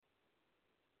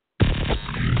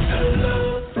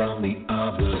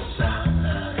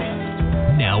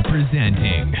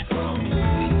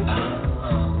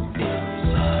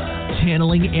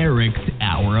Channeling Eric's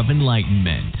Hour of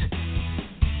Enlightenment.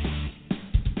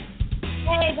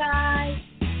 Hey guys!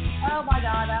 Oh my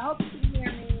God, I hope you can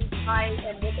hear me. I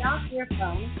am without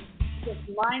earphones because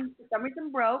mine for some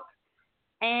reason broke.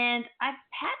 And I've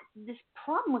had this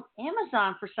problem with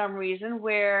Amazon for some reason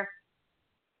where,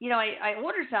 I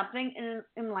order something and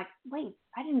I'm like, wait,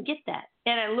 I didn't get that.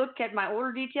 And I look at my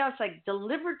order details, like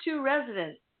delivered to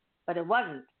resident, but it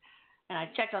wasn't. And I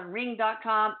checked on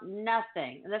ring.com,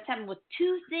 nothing. And that's happened with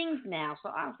two things now. So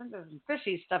I don't think there's some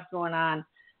fishy stuff going on.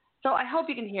 So I hope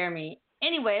you can hear me.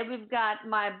 Anyway, we've got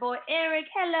my boy Eric,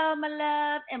 hello, my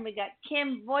love. And we got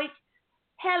Kim Voigt,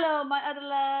 hello, my other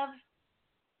love.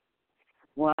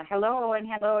 Well, hello and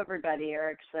hello, everybody,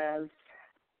 Eric says.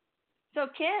 So,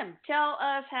 Kim, tell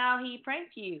us how he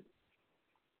pranked you.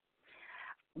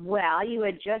 Well, you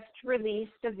had just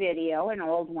released a video, an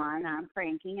old one on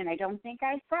pranking, and I don't think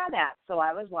I saw that. So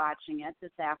I was watching it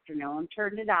this afternoon,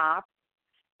 turned it off,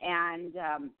 and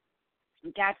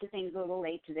got to things a little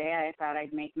late today. I thought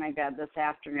I'd make my bed this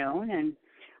afternoon, and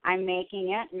I'm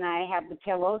making it, and I have the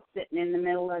pillow sitting in the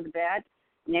middle of the bed.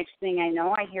 Next thing I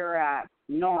know, I hear a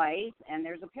noise, and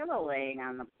there's a pillow laying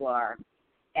on the floor.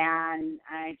 And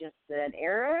I just said,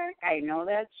 Eric, I know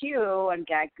that's you, and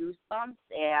got goosebumps,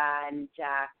 and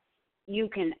you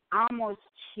can almost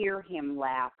hear him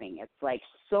laughing. It's like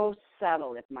so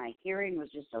subtle. If my hearing was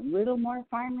just a little more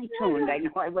finely tuned, I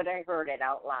know I would have heard it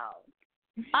out loud.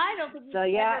 I don't think so.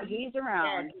 Yeah, he's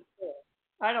around.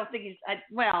 I don't think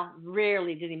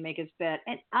rarely did he make his bed.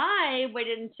 And I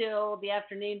waited until the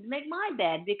afternoon to make my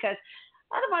bed because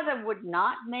otherwise I would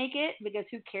not make it because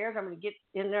who cares? I'm going to get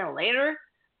in there later.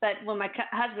 But when my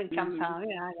husband comes home,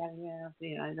 I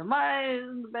got my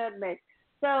bed made.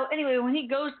 So anyway, when he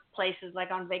goes places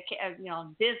like on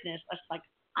vacation, business, it's like,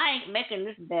 I ain't making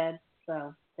this bed.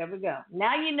 So there we go.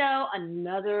 Now you know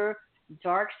another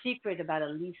dark secret about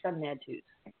Elisa Nedhus.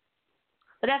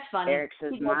 But that's funny. Eric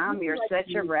says, Mom, you're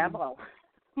such a rebel.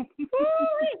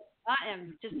 I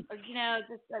am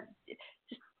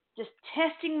just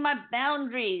testing my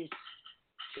boundaries,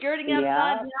 skirting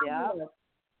outside the envelope.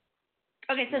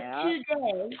 Okay, so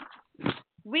today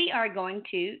we are going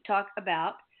to talk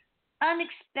about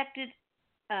unexpected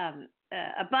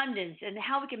abundance and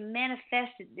how we can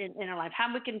manifest it in our life,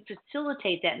 how we can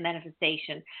facilitate that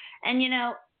manifestation. And,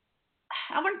 I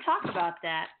want to talk about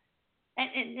that.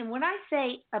 And when I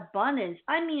say abundance,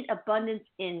 I mean abundance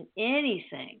in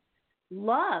anything.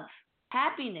 Love,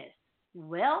 happiness,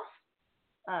 wealth,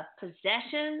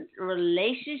 possessions,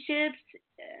 relationships,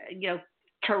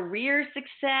 career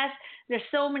success. There's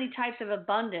so many types of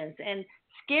abundance, and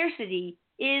scarcity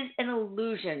is an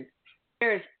illusion.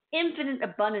 There is infinite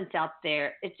abundance out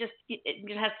there.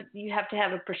 You have to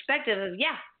have a perspective of,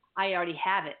 I already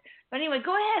have it. But anyway,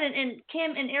 go ahead and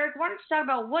Kim and Eric, why don't you talk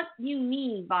about what you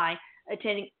mean by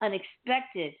attaining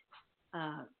unexpected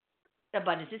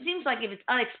abundance? It seems like if it's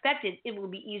unexpected, it will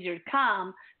be easier to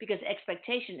come because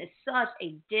expectation is such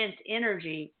a dense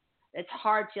energy. It's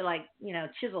hard to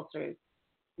chisel through.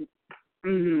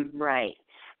 Right.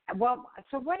 Well,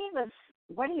 so what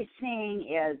he's saying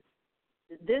is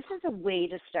this is a way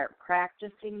to start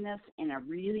practicing this in a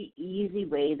really easy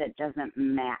way that just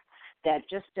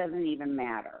doesn't even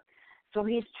matter. So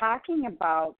he's talking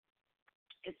about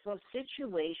it's those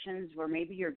situations where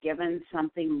maybe you're given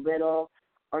something little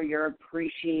or you're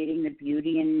appreciating the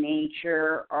beauty in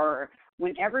nature, or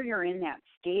whenever you're in that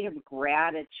state of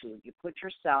gratitude, you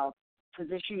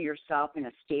position yourself in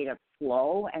a state of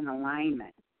flow and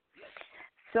alignment.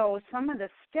 So some of the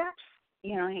steps,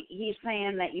 he's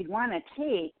saying that you'd want to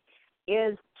take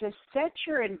is to set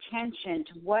your intention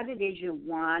to what it is you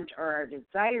want or are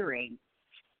desiring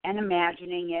and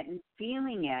imagining it and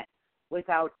feeling it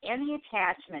without any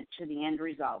attachment to the end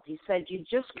result. He said you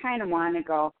just kind of want to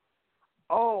go,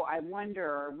 oh, I wonder,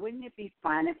 or wouldn't it be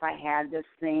fun if I had this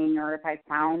thing or if I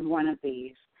found one of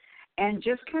these? And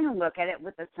just kind of look at it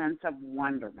with a sense of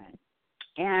wonderment.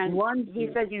 And he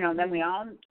said, then we all,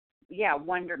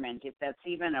 wonderment, if that's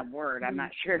even a word. I'm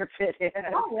not sure if it is.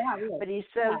 Oh, yeah, but he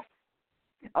says,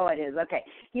 oh, it is. Okay.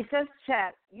 He says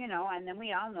to, and then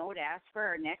we all know to ask for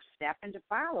our next step and to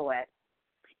follow it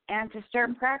and to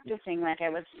start practicing, like I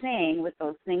was saying, with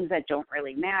those things that don't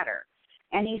really matter.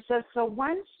 And he says, so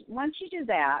once you do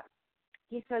that,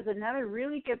 he says another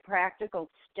really good practical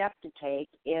step to take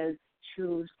is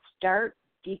to start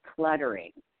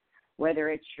decluttering, whether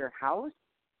it's your house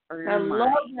or your mind. I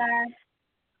love that.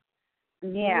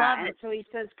 Yeah, and so he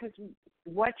says, because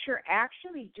what you're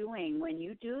actually doing when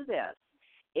you do this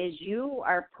is you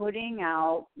are putting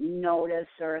out notice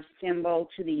or a symbol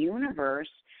to the universe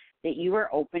that you are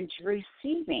open to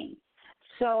receiving.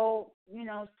 So,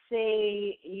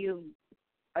 say you've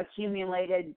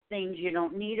accumulated things you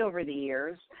don't need over the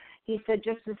years. He said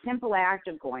just the simple act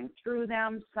of going through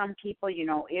them. Some people,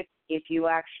 if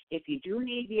you do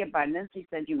need the abundance, he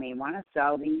said you may want to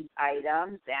sell these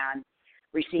items and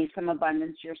receive some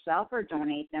abundance yourself or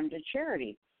donate them to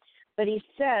charity. But he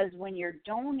says when you're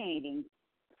donating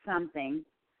something,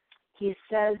 he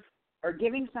says, or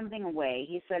giving something away,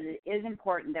 he said it is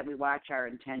important that we watch our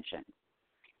intention.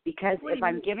 Because if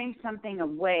I'm giving something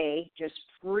away, just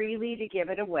freely to give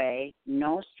it away,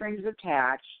 no strings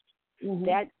attached,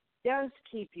 that does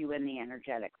keep you in the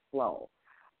energetic flow.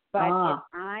 But if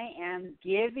I am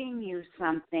giving you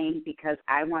something because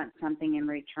I want something in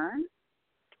return,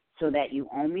 so that you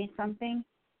owe me something,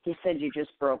 he said you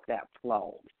just broke that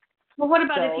flow. Well, what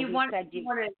about if you want to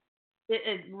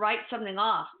write something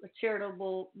off, a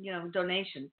charitable,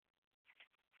 donation?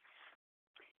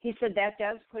 He said that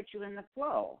does put you in the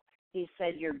flow. He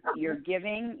said you're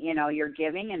giving,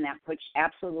 and that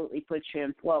absolutely puts you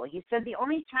in flow. He said the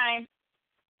only time,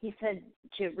 he said,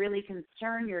 to really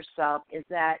concern yourself is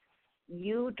that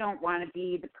you don't want to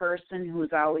be the person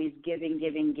who's always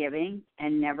giving,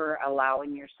 and never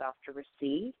allowing yourself to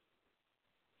receive.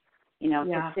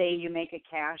 To say you make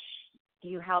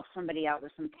you help somebody out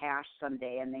with some cash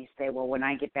someday, and they say, well, when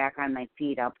I get back on my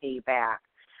feet, I'll pay you back.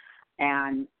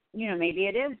 And, maybe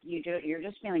it is, you're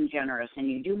just feeling generous, and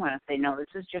you do want to say, no, this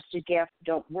is just a gift,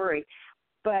 don't worry.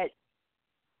 But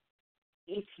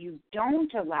if you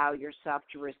don't allow yourself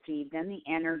to receive, then the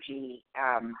energy,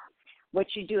 what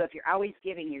you do, if you're always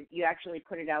giving, you actually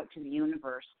put it out to the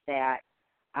universe that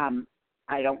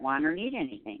I don't want or need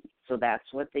anything. So that's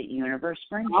what the universe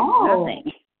brings you,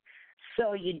 nothing.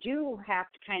 So you do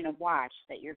have to kind of watch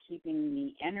that you're keeping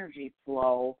the energy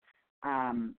flow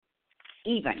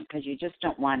even, because you just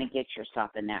don't want to get yourself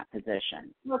in that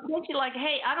position. Well, can't you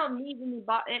hey, I don't need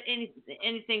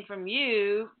anything from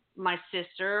you, my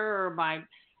sister or my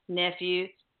nephew,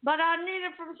 but I need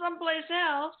it from someplace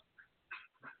else.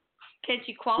 Can't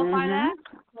you qualify that?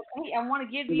 Hey, I want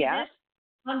to give you this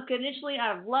unconditionally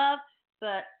out of love,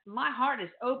 but my heart is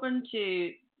open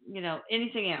to,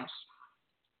 anything else.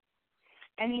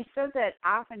 And he says that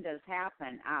often does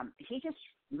happen. He just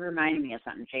reminded me of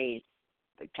something, Jay's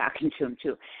talking to him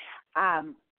too.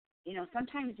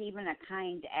 Sometimes even a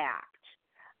kind act.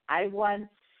 I once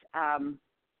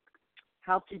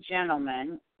helped a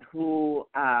gentleman who,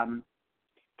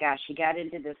 he got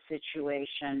into this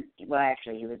situation. Well,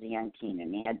 actually, he was a young teen,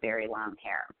 and he had very long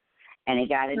hair. And he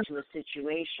got into a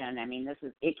situation, this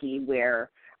is icky,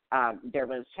 where there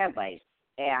was head lice,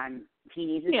 and he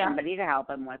needed somebody to help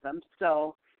him with them.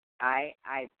 So I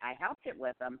helped it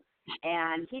with him,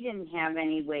 and he didn't have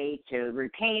any way to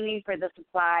repay me for the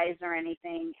supplies or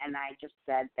anything, and I just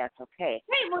said, that's okay.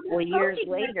 Hey, well, years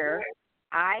later,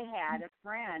 I had a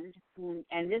friend who,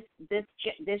 and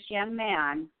this young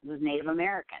man was Native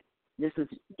American. This is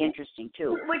interesting,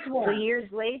 too. Which one? So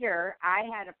years later, I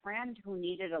had a friend who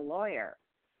needed a lawyer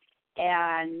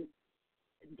and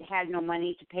had no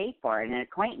money to pay for it, an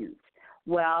acquaintance.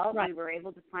 Well, we were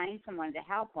able to find someone to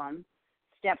help him,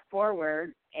 step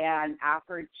forward, and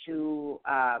offered to,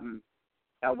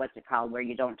 what's it called, where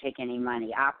you don't take any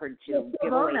money, offered to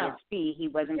give away his fee. He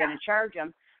wasn't going to charge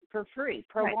him for free,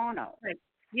 pro bono. Right.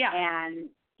 Yeah. And,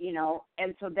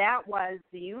 and so that was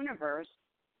the universe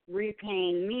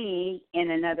repaying me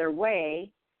in another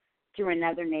way through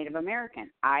another Native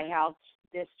American. I helped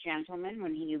this gentleman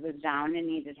when he was down and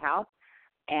needed help,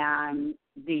 and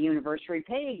the universe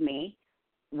repaid me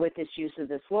with this use of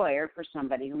this lawyer for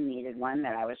somebody who needed one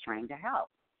that I was trying to help.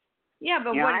 Yeah,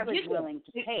 but what I was willing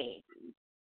to pay.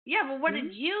 Yeah, but what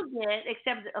did you get,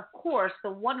 except, of course,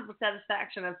 the wonderful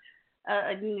satisfaction of,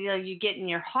 you get in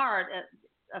your heart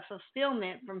a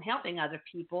fulfillment from helping other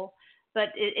people. But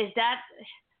is that,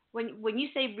 when you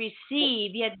say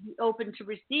receive, you have to be open to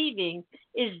receiving,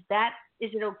 is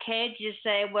it okay to just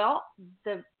say, well,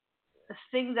 the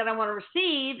thing that I want to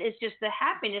receive is just the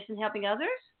happiness in helping others?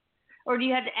 Or do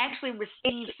you have to actually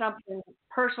receive something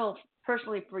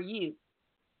personally for you?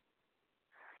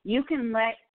 You can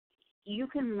let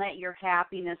your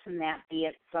happiness in that be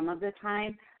it some of the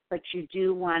time, but you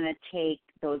do want to take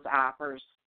those offers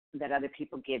that other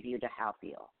people give you to help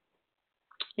you.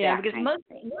 Yeah, because most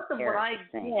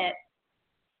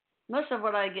of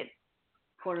what I get,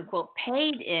 quote unquote,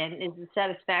 paid in is the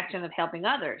satisfaction of helping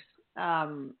others.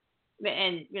 And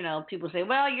people say,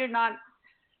 well, you're not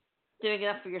doing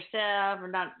enough for yourself, or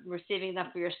not receiving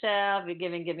enough for yourself. You're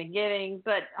giving.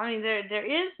 But there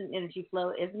is an energy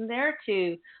flow, isn't there,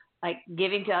 to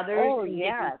giving to others? Oh,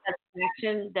 yeah.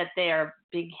 Satisfaction that they are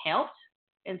being helped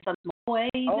in some way.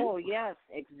 Even? Oh, yes,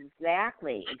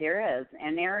 exactly. There is.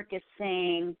 And Eric is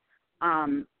saying,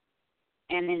 and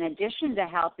in addition to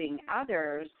helping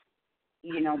others,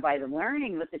 by the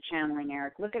learning with the channeling,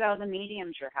 Eric, look at all the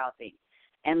mediums you're helping.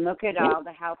 And look at all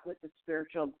the help with the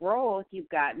spiritual growth you've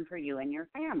gotten for you and your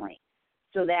family.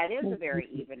 So that is a very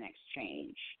even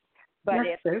exchange. But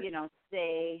if,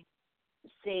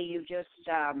 say you just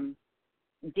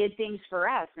did things for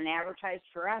us and advertised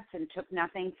for us and took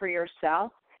nothing for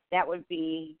yourself, that would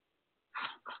be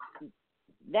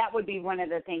one of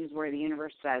the things where the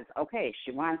universe says, okay,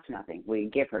 she wants nothing, we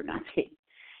give her nothing.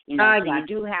 So you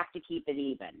do have to keep it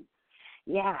even.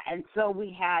 Yeah, and so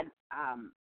we had,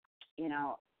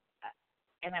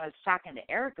 and I was talking to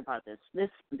Eric about this.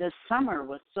 This summer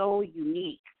was so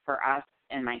unique for us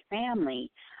and my family,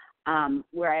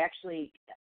 where I actually,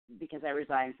 because I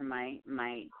resigned from my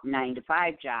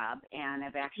 9-to-5 job, and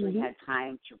I've actually had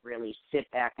time to really sit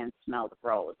back and smell the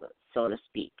roses, so to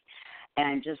speak,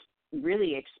 and just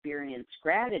really experience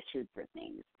gratitude for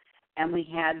things. And we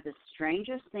had the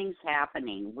strangest things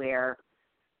happening where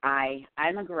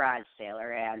I'm a garage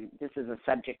sailor, and this is a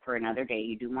subject for another day.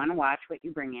 You do want to watch what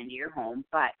you bring into your home,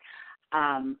 but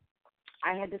I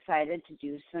had decided to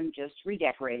do some just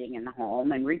redecorating in the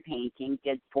home and repainting,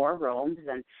 did 4 rooms,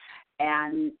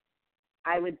 and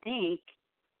I would think,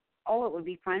 it would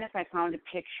be fun if I found a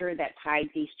picture that tied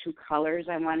these 2 colors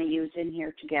I want to use in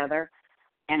here together,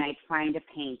 and I'd find a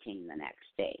painting the next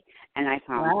day. And I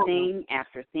found thing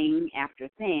after thing after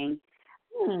thing.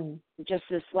 Just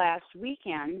this last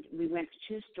weekend, we went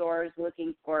to 2 stores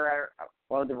looking for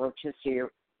the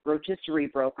rotisserie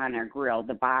broke on our grill,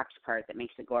 the box part that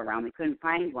makes it go around. We couldn't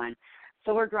find one.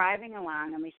 So we're driving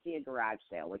along, and we see a garage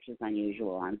sale, which is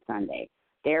unusual on Sunday.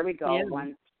 There we go,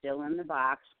 one still in the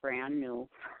box, brand new.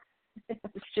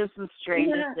 It's just the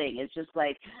strangest thing. It's just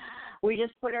like we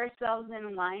just put ourselves in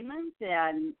alignment,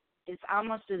 and it's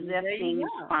almost as if things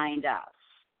find us.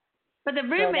 But the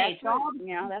roommates,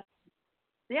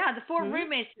 that's the 4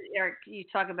 roommates that Eric you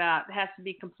talk about has to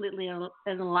be completely in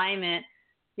alignment.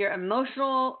 Your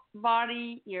emotional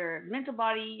body, your mental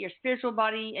body, your spiritual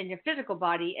body, and your physical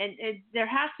body, and there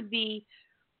has to be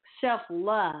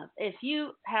self-love. If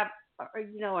you have,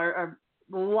 are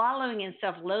wallowing in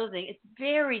self-loathing, it's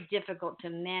very difficult to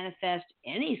manifest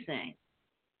anything.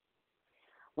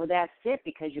 Well, that's it,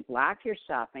 because you block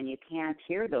yourself and you can't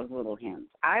hear those little hymns.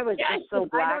 I was just so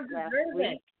blocked last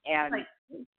week, and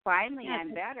finally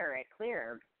I'm better. It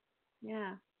cleared.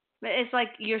 Yeah. But it's like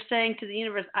you're saying to the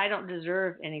universe, I don't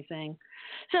deserve anything.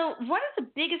 So what is the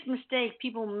biggest mistake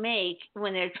people make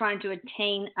when they're trying to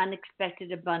attain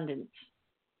unexpected abundance?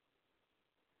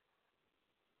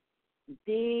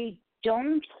 They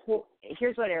don't,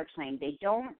 here's what Eric's saying, they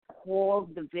don't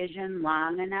hold the vision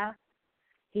long enough.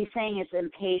 He's saying it's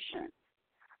impatient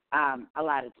a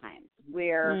lot of times,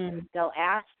 where they'll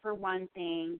ask for one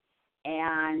thing,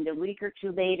 and a week or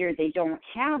 2 later they don't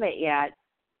have it yet,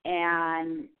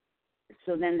 and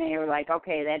so then they are like,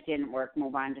 okay, that didn't work,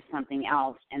 move on to something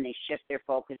else, and they shift their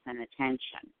focus and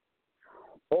attention.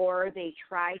 Or they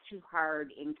try too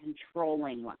hard in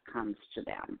controlling what comes to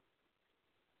them.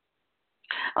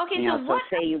 Okay, so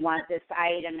say you want this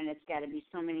item, and it's got to be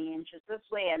so many inches this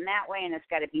way and that way, and it's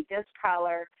got to be this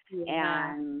color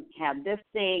and have this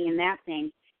thing and that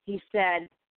thing. He said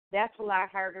that's a lot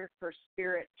harder for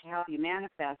Spirit to help you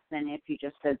manifest than if you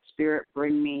just said, Spirit,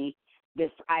 bring me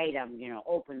this item,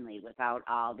 openly, without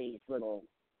all these little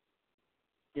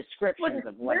descriptions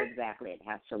of what exactly it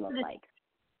has to look like.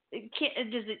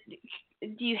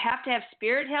 Do you have to have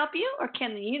Spirit help you, or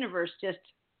can the universe just...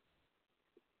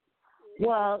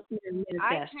 Well,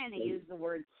 I kind of use the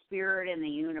word Spirit and the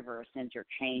universe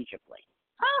interchangeably.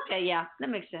 Oh, okay, yeah, that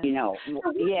makes sense.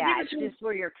 It's just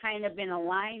where you're kind of in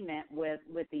alignment with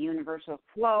the universal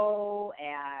flow,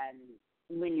 and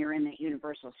when you're in the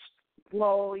universal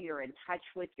flow, you're in touch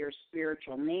with your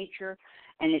spiritual nature,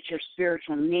 and it's your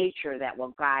spiritual nature that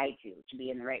will guide you to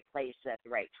be in the right place at the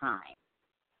right time.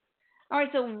 All right,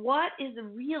 so what is the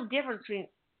real difference between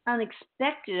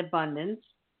unexpected abundance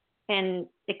and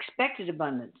expected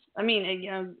abundance? I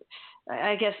mean,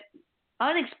 I guess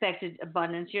unexpected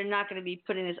abundance, you're not going to be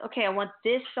putting this, okay, I want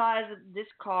this size of this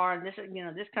car, and this,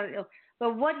 this kind of,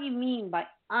 but what do you mean by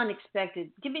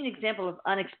unexpected? Give me an example of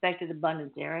unexpected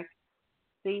abundance, Eric,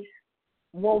 please.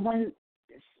 Well, when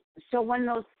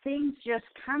those things just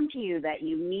come to you that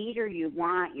you need or you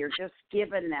want, you're just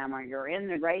given them, or you're in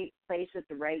the right place at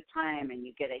the right time, and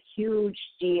you get a huge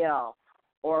deal,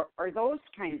 or those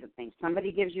kinds of things.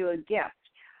 Somebody gives you a gift.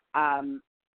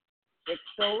 It's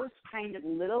those kind of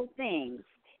little things.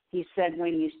 He said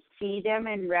when you see them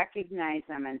and recognize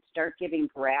them and start giving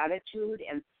gratitude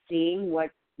and seeing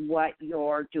what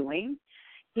you're doing.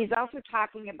 He's also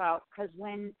talking about, because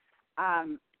when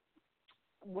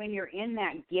you're in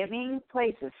that giving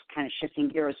place, it's kind of shifting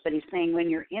gears, but he's saying when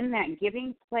you're in that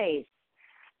giving place,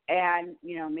 and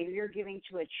maybe you're giving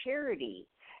to a charity,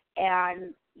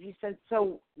 and he said,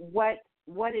 so what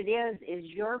it is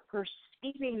you're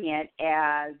perceiving it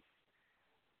as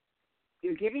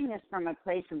you're giving this from a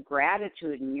place of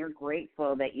gratitude, and you're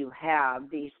grateful that you have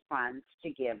these funds to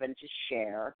give and to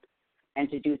share and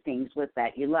to do things with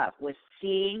that you love, with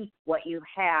seeing what you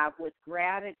have with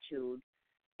gratitude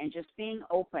and just being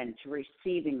open to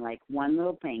receiving, like one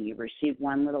little thing. You receive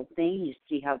one little thing, you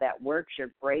see how that works,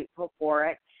 you're grateful for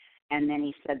it, and then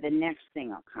he said the next thing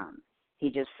will come. He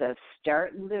just says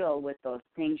start little with those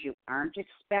things you aren't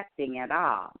expecting at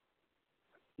all,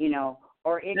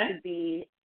 or it could be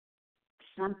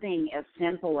something as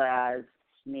simple as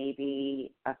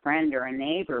maybe a friend or a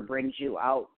neighbor brings you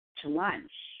out to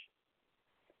lunch.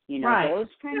 Right. Those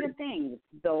kind of things,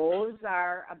 those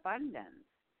are abundance.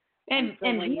 And so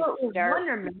when you start,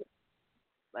 wonderment,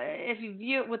 if you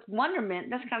view it with wonderment,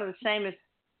 that's kind of the same as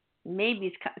maybe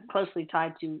it's closely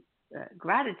tied to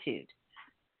gratitude.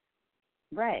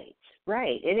 Right.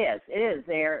 It is.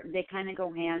 They kind of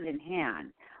go hand in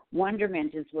hand.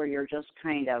 Wonderment is where you're just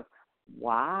kind of,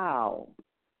 wow,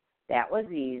 that was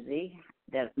easy.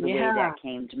 The way that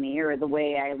came to me, or the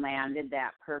way I landed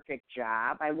that perfect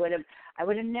job. I would have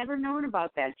never known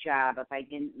about that job if I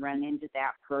didn't run into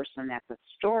that person at the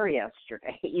store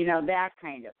yesterday. That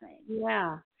kind of thing.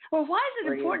 Yeah. Well, why is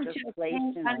it important to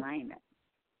attain in alignment?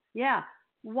 Yeah.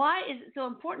 Why is it so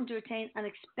important to attain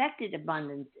unexpected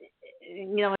abundance?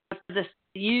 The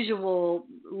usual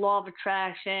law of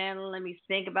attraction. Let me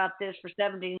think about this for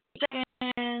 17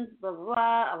 seconds. Blah blah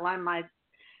blah. Align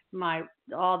my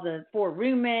all the 4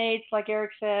 roommates, like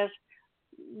Eric says.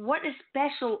 What is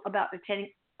special about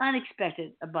attaining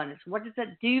unexpected abundance? What does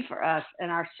that do for us and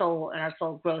our soul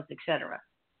growth, etc.?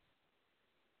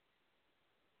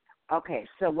 Okay,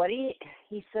 so what he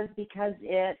says, because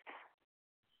it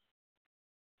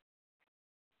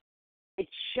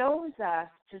shows us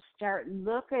to start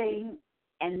looking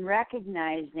and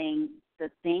recognizing the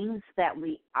things that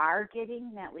we are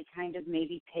getting that we kind of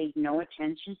maybe paid no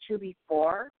attention to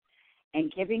before,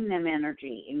 and giving them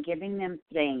energy and giving them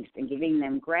thanks and giving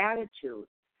them gratitude,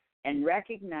 and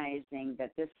recognizing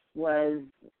that this was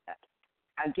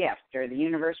a gift, or the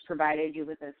universe provided you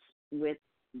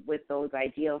with those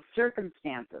ideal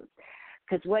circumstances.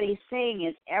 Because what he's saying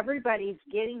is everybody's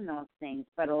getting those things,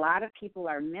 but a lot of people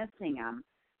are missing them,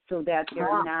 so that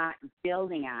they're not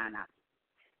building on them.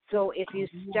 So if you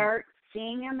start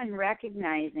seeing them and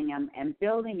recognizing them and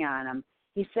building on them,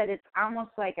 he said it's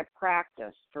almost like a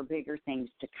practice for bigger things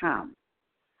to come,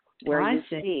 where you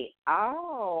see, I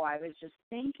was just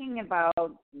thinking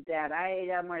about that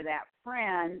item or that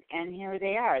friend, and here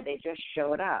they are. They just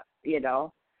showed up,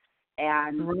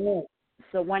 And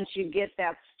so once you get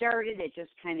that started, it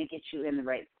just kind of gets you in the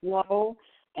right flow,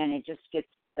 and it just gets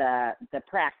the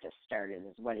practice started,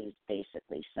 is what he's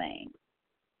basically saying.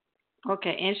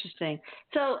 Okay, interesting.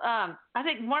 So I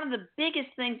think one of the biggest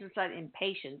things inside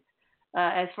impatience,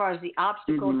 as far as the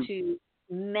obstacle to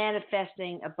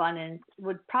manifesting abundance,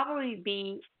 would probably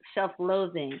be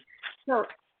self-loathing. So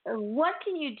what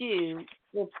can you do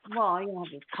you don't have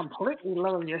to completely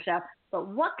loathe yourself, but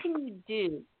what can you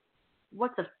do?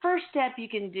 What's the first step you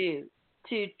can do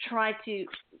to try to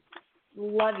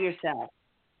love yourself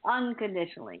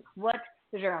unconditionally?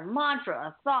 Is there a mantra,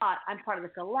 a thought? I'm part of the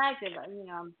collective.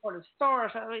 I'm part of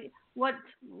Source. What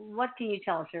can you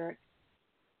tell us, Eric?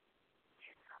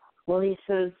 Well, he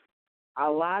says a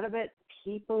lot of it,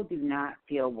 people do not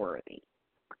feel worthy,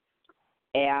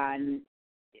 and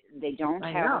they don't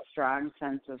have a strong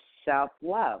sense of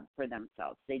self-love for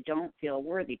themselves. They don't feel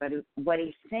worthy. But what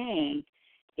he's saying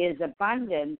is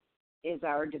abundance is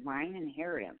our divine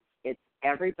inheritance. It's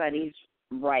everybody's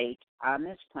right on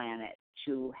this planet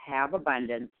to have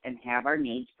abundance and have our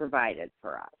needs provided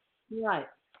for us. Right.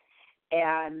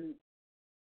 And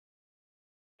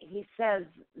he says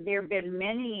there have been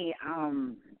many,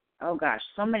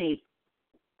 so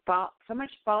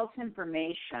much false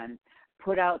information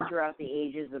put out throughout the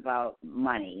ages about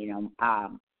money,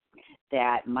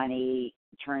 that money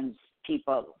turns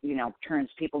people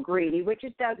greedy, which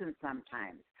it doesn't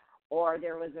sometimes. Or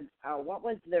there was what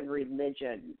was the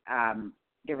religion?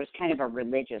 There was kind of a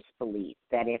religious belief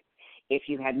that if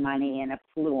you had money and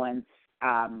affluence,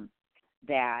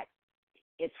 that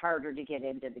it's harder to get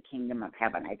into the kingdom of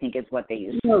heaven, I think is what they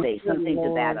used to say, something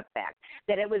to that effect.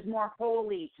 That it was more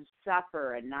holy to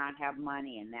suffer and not have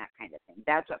money and that kind of thing.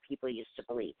 That's what people used to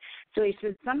believe. So he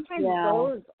said sometimes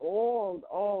those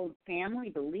old family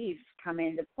beliefs come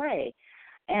into play.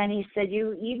 And he said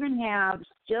you even have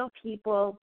still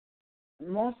people,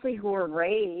 mostly who were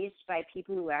raised by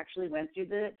people who actually went through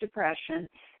the Depression,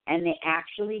 and they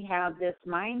actually have this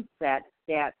mindset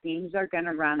that things are going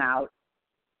to run out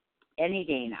any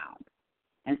day now.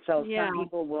 And so some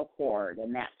people will hoard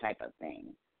and that type of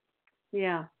thing.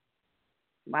 Yeah.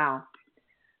 Wow.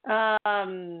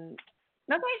 Okay,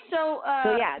 so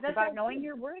yeah, it's about knowing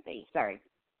you're worthy. Sorry.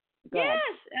 Go ahead.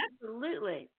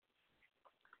 Absolutely.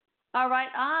 All right,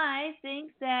 I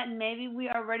think that maybe we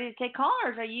are ready to take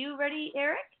callers. Are you ready,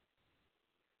 Eric?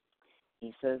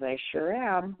 He says, I sure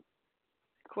am.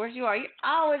 Of course you are. You're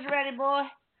always ready, boy.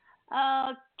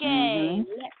 Okay.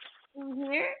 Let's see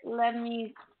here. Let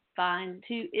me find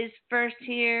who is first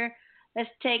here. Let's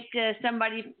take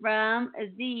somebody from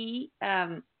the,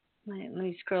 let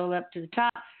me scroll up to the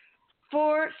top,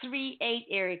 438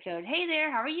 area code. Hey there,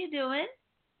 how are you doing?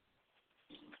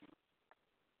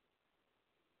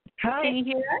 Hi. Can you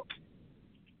hear us?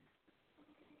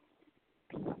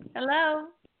 Hello.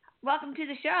 Welcome to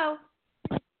the show.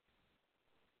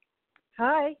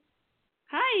 Hi.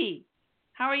 Hi.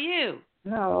 How are you?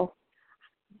 No.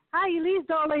 Hi, Elise,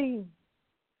 darling.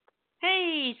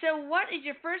 Hey, so what is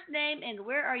your first name and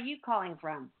where are you calling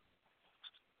from?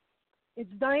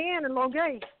 It's Diane in Long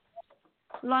Island.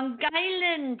 Long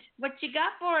Island. What you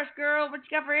got for us, girl? What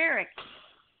you got for Eric?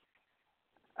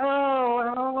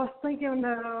 Oh, I was thinking,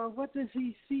 what does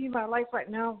he see in my life right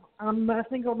now? I'm a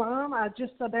single mom. I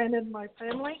just abandoned my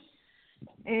family,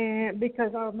 and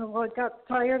because I got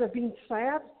tired of being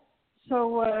sad,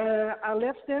 so I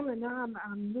left them, and now I'm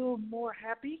a little more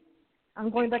happy. I'm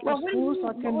going back to school so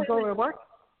I can go to work.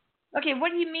 Okay,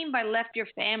 what do you mean by left your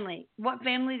family? What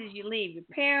family did you leave? Your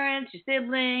parents, your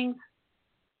siblings?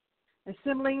 My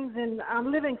siblings, and I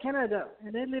live in Canada,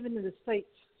 and they live in the States.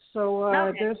 So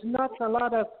there's not a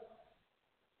lot of,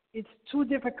 it's too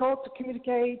difficult to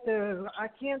communicate. I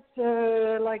can't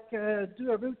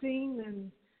do a routine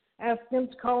and ask them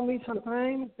to call me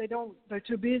sometimes. They're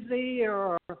too busy,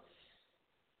 or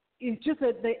it's just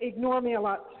that they ignore me a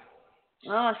lot.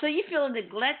 Oh, so you feel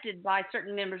neglected by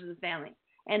certain members of the family.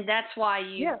 And that's why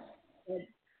you said,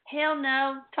 hell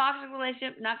no, toxic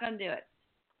relationship, not going to do it.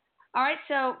 All right,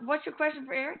 so what's your question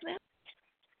for Eric then?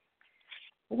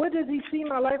 What does he see in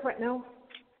my life right now?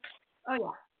 Oh,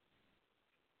 yeah.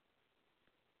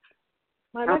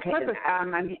 My life purpose.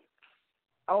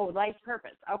 Life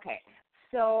purpose. Okay.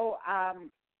 So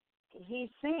he's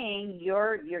saying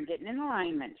you're getting in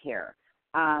alignment here.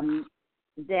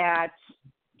 That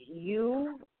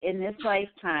you, in this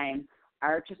lifetime,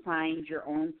 are to find your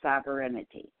own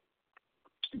sovereignty.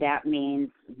 That means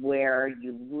where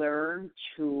you learn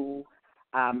to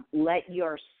let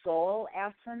your soul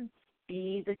essence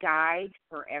be the guide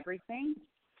for everything.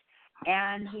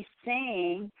 And he's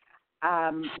saying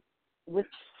with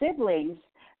siblings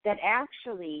that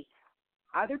actually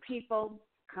other people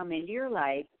come into your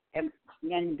life, and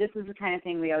this is the kind of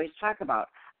thing we always talk about.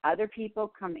 Other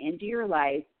people come into your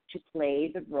life to play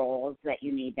the roles that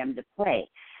you need them to play.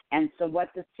 And so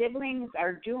what the siblings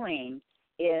are doing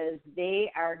is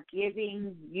they are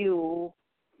giving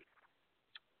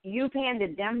you've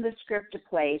handed them the script to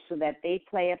play so that they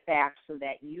play it back so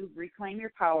that you reclaim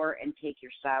your power and take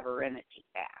your sovereignty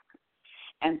back.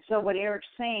 And so what Eric's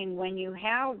saying, when you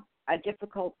have a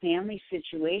difficult family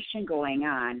situation going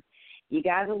on, you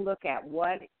got to look at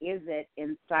what is it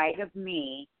inside of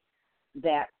me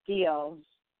that feels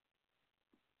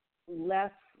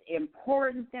less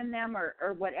important than them,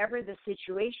 or whatever the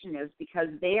situation is, because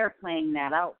they are playing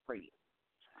that out for you.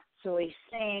 So he's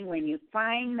saying when you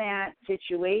find that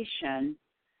situation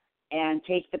and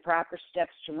take the proper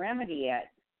steps to remedy it,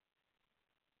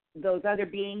 those other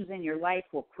beings in your life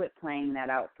will quit playing that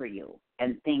out for you,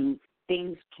 and things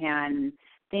can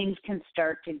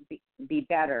start to be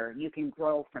better. You can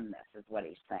grow from this, is what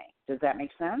he's saying. Does that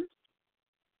make sense?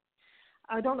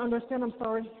 I don't understand. I'm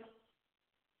sorry.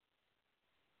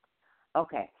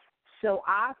 Okay. So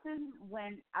often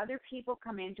when other people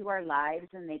come into our lives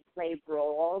and they play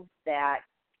roles that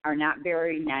are not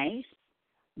very nice,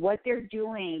 what they're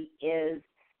doing is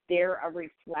they're a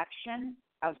reflection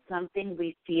of something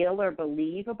we feel or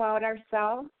believe about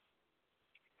ourselves.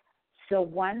 So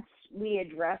once we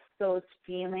address those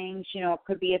feelings, it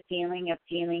could be a feeling of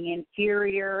feeling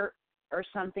inferior or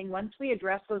something. Once we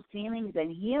address those feelings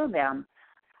and heal them,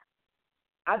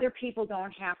 other people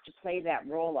don't have to play that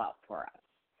role out for us.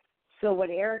 So what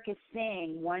Eric is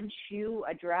saying, once you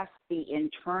address the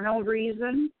internal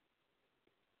reason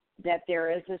that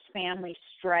there is this family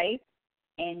strife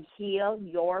and heal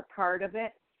your part of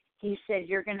it, he said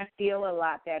you're going to feel a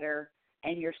lot better,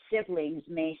 and your siblings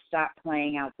may stop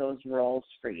playing out those roles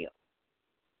for you.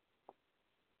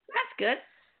 That's good.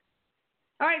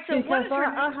 All right, so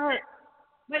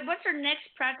what's her next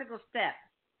practical step?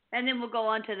 And then we'll go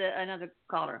on to another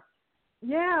caller.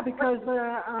 Yeah, because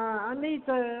I need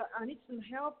some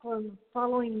help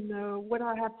following what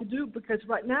I have to do, because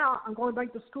right now I'm going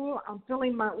back to school. I'm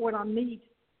filling what I need.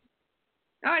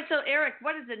 All right, so Eric,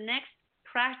 what is the next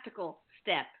practical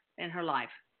step in her life?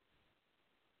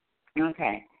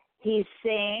 Okay. He's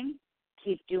saying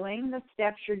keep doing the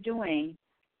steps you're doing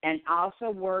and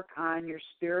also work on your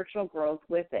spiritual growth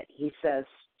with it. He says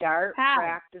start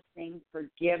practicing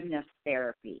forgiveness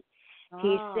therapy.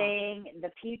 He's saying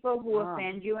the people who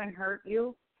offend you and hurt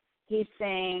you, he's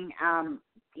saying,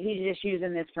 he's just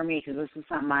using this for me because this is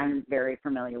something I'm very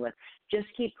familiar with. Just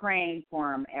keep praying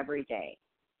for them every day.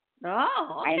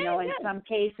 Oh, okay, I know in some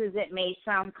cases it may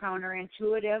sound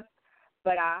counterintuitive,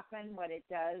 but often what it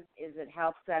does is it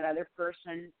helps that other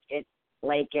person.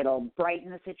 It'll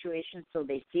brighten the situation so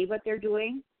they see what they're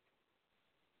doing.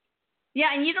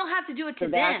 Yeah, and you don't have to do it to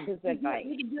them. That's his advice.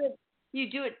 You can do it. You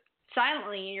do it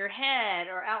silently in your head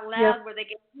or out loud where they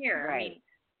can hear. Right. I mean,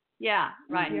 yeah,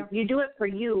 right. Mm-hmm. You do it for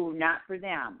you, not for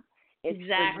them. It's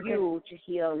for you to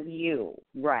heal you.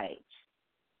 Right.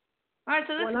 All right,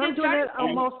 so this I'm doing it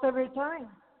almost every time.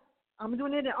 I'm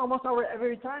doing it almost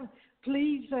every time.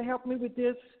 Please help me with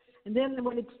this. And then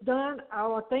when it's done,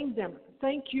 I'll thank them.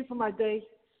 Thank you for my day.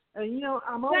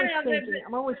 I'm always thinking.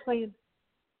 I'm always saying.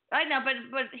 I know,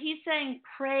 but he's saying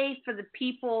pray for the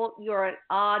people you're at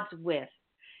odds with.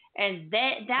 And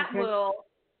that will,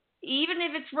 even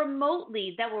if it's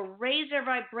remotely, that will raise their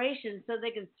vibration so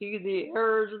they can see the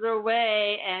errors of their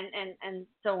way and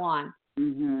so on.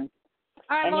 Mm-hmm.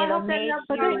 All right, and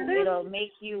it'll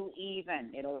make you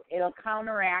even. It'll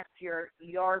counteract your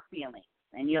feelings,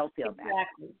 and you'll feel better.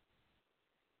 Exactly.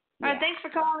 All right, thanks for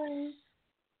calling.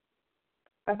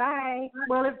 Bye-bye.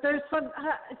 Well, if there's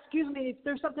if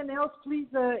there's something else, please,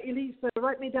 Elise,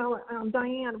 write me down.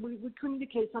 Diane, we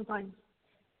communicate sometimes.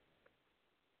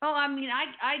 Oh, I mean,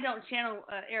 I don't channel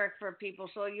Eric for people,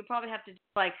 so you probably have to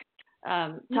talk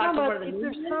to one of the if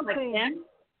there's something, like them.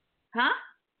 Huh?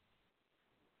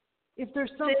 If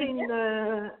there's something,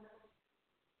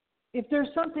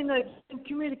 that you can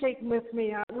communicate with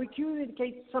me, we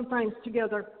communicate sometimes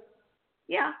together.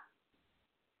 Yeah.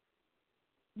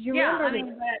 You remember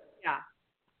me?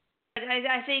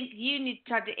 I think you need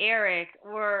to talk to Eric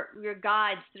or your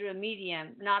guides through a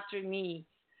medium, not through me.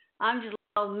 I'm just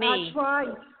me. I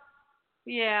tried.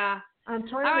 Yeah. I'm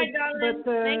trying. All right, darling.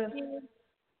 But, thank you.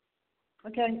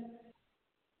 Okay.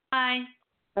 Bye.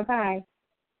 Bye-bye.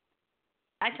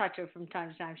 I talk to her from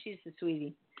time to time. She's a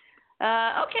sweetie.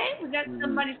 Okay, we got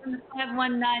somebody from the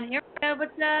 519 area.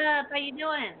 What's up? How you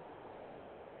doing?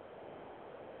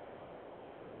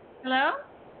 Hello?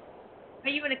 Are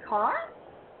you in a car?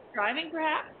 Driving,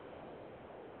 perhaps?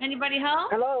 Anybody home?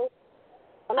 Hello.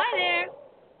 Hi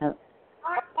there.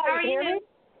 How are you?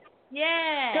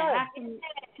 Yeah. Good.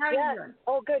 How are you doing?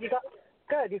 Oh, good.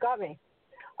 You got me.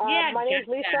 My name's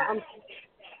Lisa.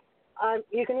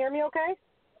 You can hear me okay?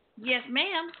 Yes,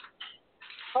 ma'am.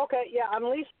 Okay, yeah, I'm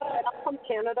Lisa. I'm from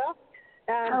Canada.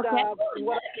 And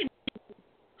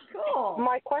cool.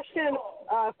 My question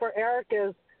for Eric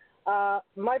is,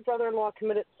 my brother-in-law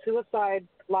committed suicide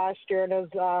last year, and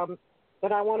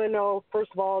I want to know,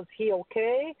 first of all, is he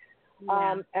okay?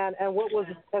 Yeah. And what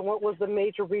was the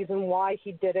major reason why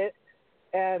he did it?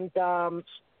 And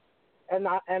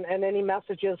any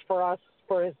messages for us,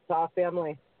 for his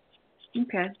family.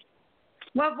 Okay.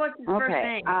 What's his first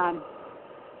name?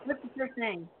 What's his first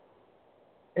name?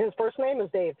 His first name is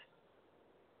Dave.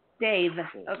 Dave.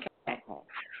 Okay.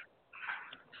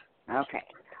 Okay.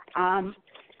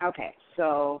 Okay.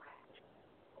 So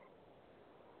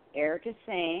Eric is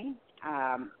saying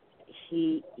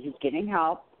he's getting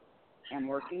help and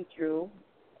working through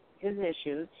his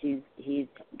issues. He's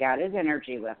got his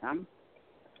energy with him.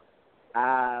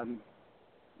 And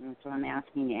so I'm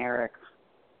asking Eric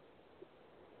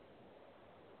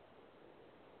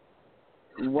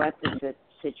what the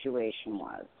situation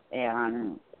was,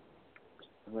 and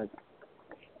it was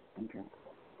okay.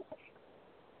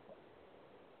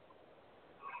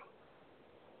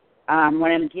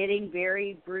 What I'm getting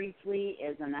very briefly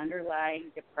is an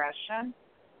underlying depression,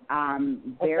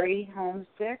 very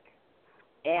homesick,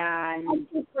 and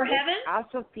homesick for heaven?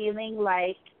 Also feeling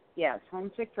like, yes,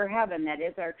 homesick for heaven. That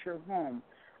is our true home.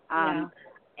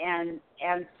 and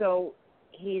so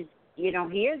he's, you know,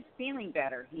 he is feeling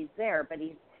better. He's there, but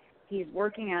he's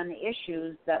working on the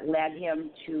issues that led him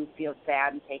to feel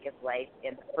sad and take his life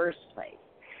in the first place.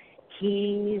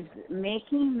 He's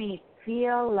making me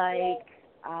feel like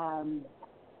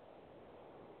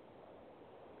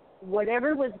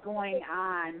whatever was going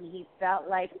on, he felt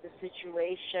like the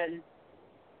situation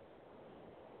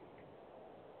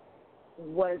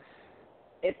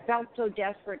it felt so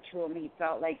desperate to him, he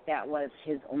felt like that was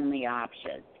his only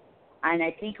option. And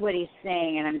I think what he's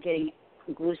saying, and I'm getting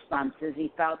goosebumps, is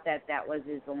he felt that that was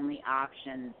his only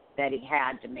option that he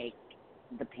had to make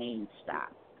the pain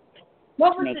stop,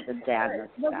 to make the sadness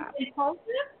stop. Was it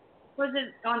impulsive? Was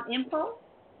it on impulse?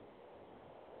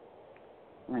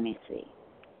 Let me see.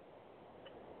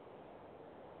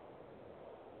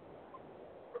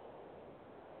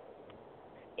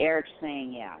 Eric's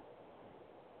saying yes.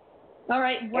 All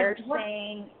right.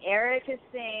 Eric is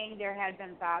saying there had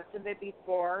been thoughts of it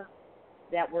before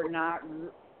that were not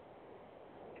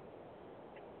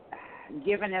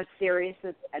given as serious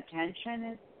attention,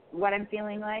 is what I'm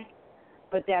feeling like.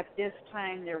 But that this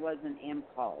time there was an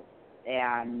impulse.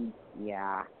 And,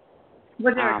 yeah.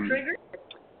 Was there a trigger?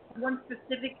 One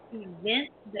specific event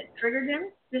that triggered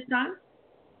him this time?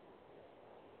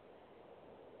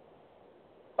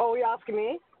 Oh, you asking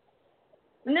me?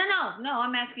 No,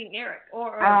 I'm asking Eric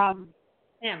or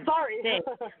him. Sorry.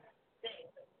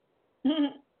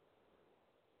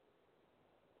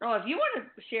 Oh, if you want to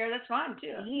share, that's fine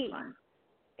too.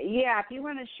 Yeah, if you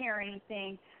want to share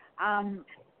anything, I'm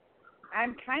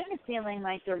kind of feeling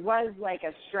like there was like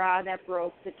a straw that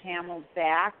broke the camel's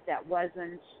back. That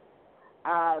wasn't.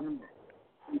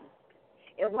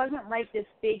 It wasn't like this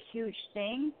big, huge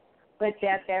thing, but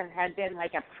that there had been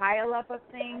like a pile up of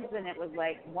things, and it was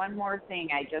like one more thing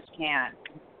I just can't,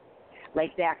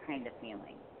 like that kind of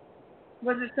feeling.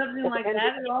 Was it something like that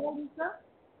at all, Lisa?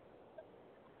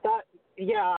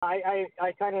 Yeah, I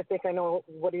kind of think I know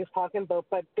what he was talking about,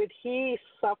 but did he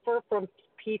suffer from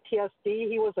PTSD?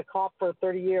 He was a cop for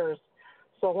 30 years,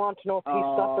 so I want to know if he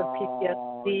suffered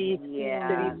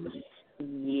PTSD.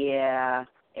 Yeah,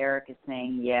 Eric is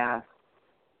saying yes.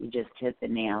 You just hit the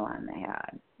nail on the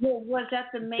head. Well, was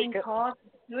that the main cause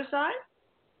of suicide?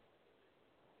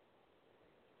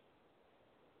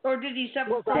 Or did he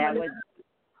suffer from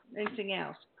anything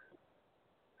else?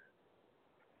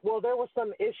 Well, there were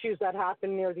some issues that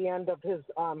happened near the end of his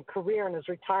career and his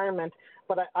retirement,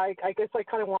 but I guess I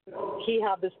kind of want he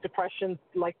had this depression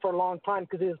like for a long time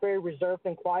because he was very reserved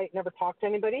and quiet, never talked to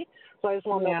anybody. So I just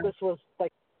want to know if this was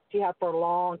like he had for a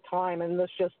long time, and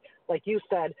this just, like you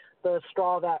said, the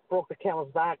straw that broke the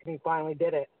camel's back, and he finally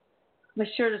did it. It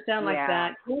sure does sound like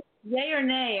that. Yay or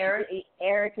nay, Eric?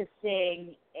 Eric is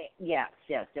saying yes,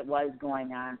 it was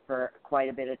going on for quite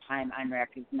a bit of time,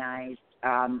 unrecognized.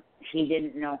 He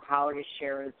didn't know how to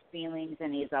share his feelings,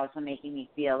 and he's also making me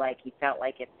feel like he felt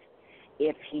like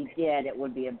if he did, it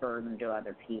would be a burden to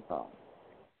other people.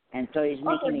 And so he's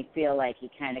making me feel like he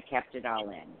kind of kept it all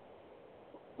in.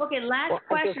 Okay, last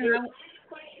question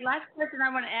I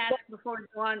want to ask before we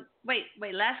go on. Wait,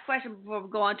 last question before we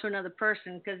go on to another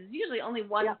person, because it's usually only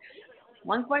one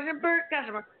question per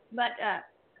customer. But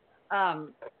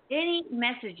any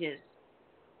messages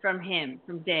from him,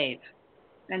 from Dave,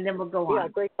 and then we'll go on. Yeah,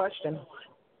 great question.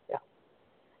 Yeah.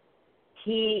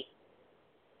 He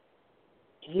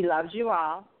loves you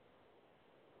all.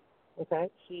 Okay.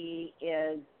 He's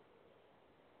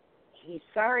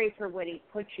sorry for what he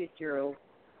put you through,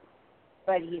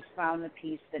 but he's found the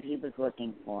peace that he was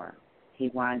looking for. He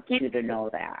wants you to know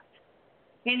that.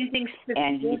 Anything specific?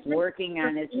 And he's working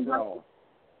on his growth.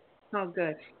 Oh,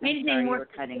 good. I'm sorry, you were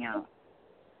cutting out.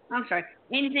 I'm sorry.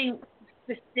 Anything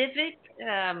specific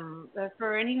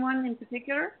for anyone in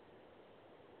particular?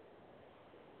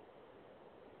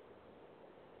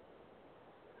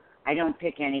 I don't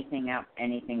pick anything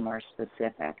more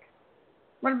specific.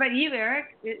 What about you,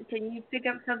 Eric? Can you pick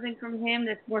up something from him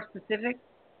that's more specific?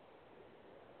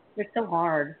 It's so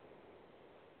hard.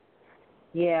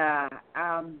 Yeah.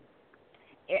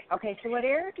 Okay, so what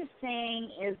Eric is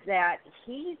saying is that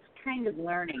he's kind of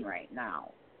learning right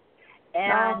now.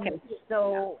 And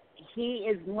so he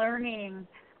is learning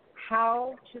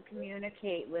how to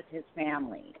communicate with his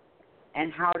family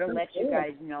and how to let you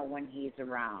guys know when he's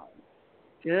around.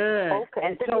 Good. Okay.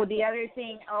 And so the other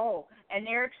thing, and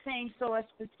Eric's saying, so a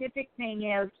specific thing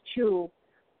is to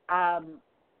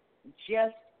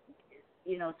just,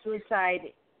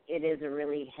 suicide, it is a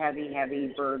really heavy,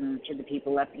 heavy burden to the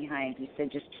people left behind. He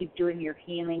said just keep doing your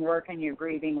healing work and your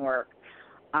grieving work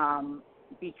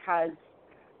because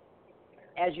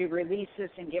as you release this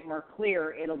and get more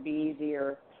clear, it'll be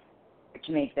easier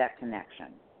to make that connection.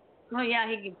 Oh, yeah,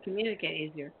 he can communicate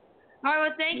easier. All right,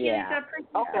 well, thank you, Lisa. I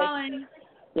appreciate you calling.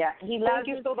 Yeah, he loves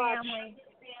you his so much. family.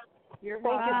 You're Thank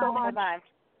welcome. you so much. Bye-bye.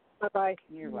 Bye-bye.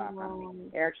 You're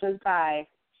welcome. Eric says bye.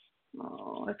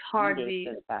 Oh, it's hard to be,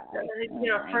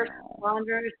 first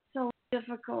responder. It's so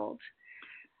difficult.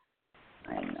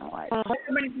 I know.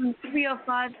 Somebody from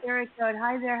 305 area code.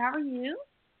 Hi there. How are you?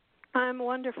 I'm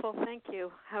wonderful, thank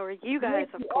you. How are you guys?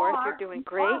 Yes, of course, you're doing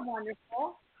great. You are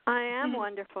wonderful. I am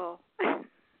wonderful.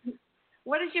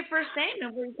 What is your first name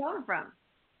and where are you calling from?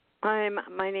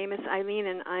 My name is Eileen,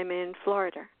 and I'm in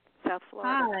Florida, South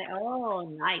Florida. Hi. Oh,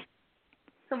 nice.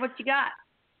 So what you got?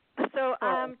 So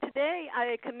today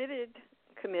I committed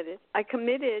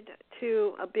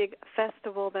to a big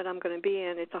festival that I'm going to be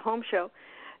in. It's a home show,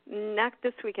 not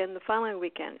this weekend, the following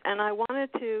weekend, and I wanted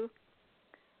to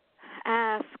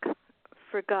ask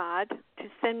for God to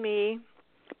send me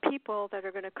people that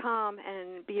are going to come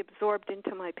and be absorbed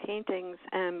into my paintings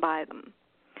and buy them.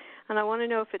 And I want to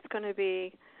know if it's going to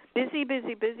be busy,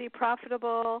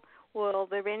 profitable. Will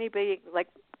there be any big, like,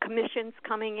 commissions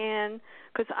coming in?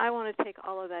 Because I want to take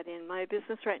all of that in. My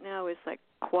business right now is, like,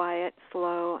 quiet,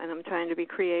 slow, and I'm trying to be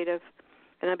creative.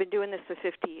 And I've been doing this for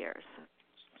 50 years.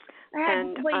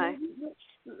 Have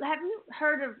you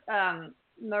heard of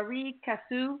Marie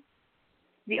Cassou,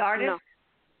 the artist?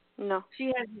 No. She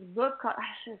has a book called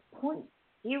Point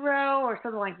Zero or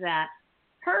something like that.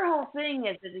 Her whole thing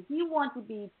is that if you want to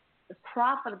be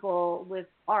profitable with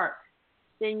art,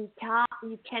 then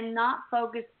you cannot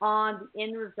focus on the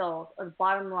end result or the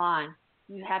bottom line.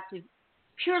 You have to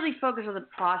purely focus on the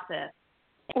process.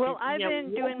 Well, I've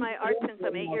been doing my art since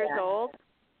I'm 8 years old.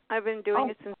 I've been doing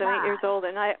it since I'm 8 years old,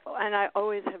 and I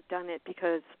always have done it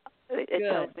because it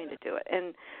tells me to do it,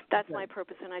 and that's my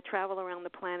purpose. And I travel around the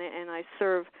planet, and I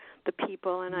serve the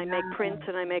people, and I make prints,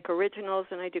 and I make originals,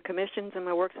 and I do commissions, and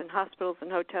my work's in hospitals and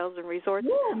hotels and resorts.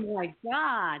 Oh my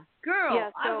God, girl! Yeah,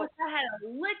 so, I wish I had a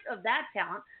lick of that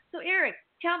talent. So, Eric,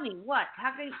 tell me what?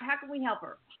 How can we help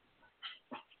her?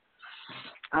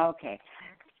 Okay,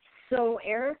 so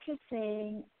Eric is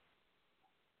saying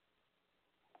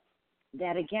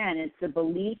that again, it's the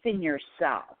belief in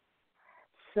yourself.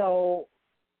 So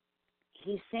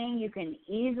he's saying you can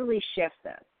easily shift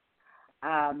this.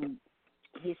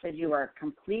 He said you are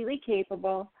completely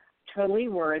capable, totally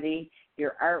worthy.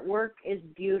 Your artwork is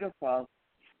beautiful.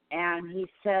 And he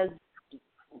says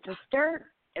to start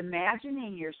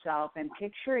imagining yourself and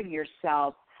picturing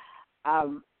yourself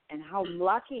and how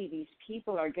lucky these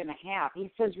people are going to have.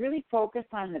 He says really focus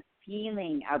on the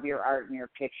feeling of your art and your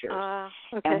pictures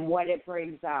and what it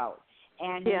brings out.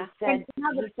 And he said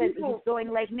he's going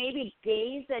like maybe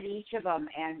gaze at each of them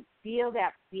and feel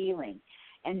that feeling,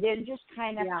 and then just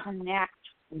kind of connect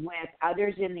with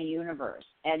others in the universe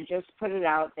and just put it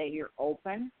out that you're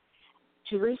open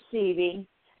to receiving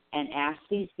and ask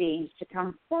these beings to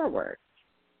come forward.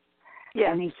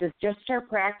 Yeah. And he says just start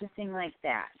practicing like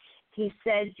that. He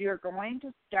said you're going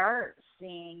to start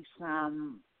seeing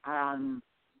some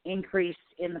increase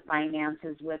in the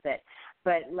finances with it.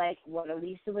 But like what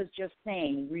Elisa was just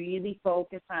saying, really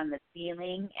focus on the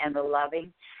feeling and the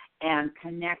loving and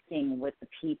connecting with the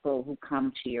people who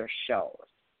come to your shows.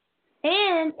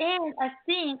 And I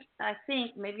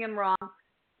think maybe I'm wrong.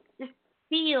 Just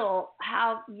feel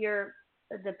how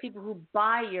the people who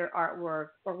buy your artwork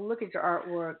or look at your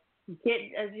artwork get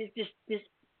just this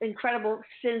incredible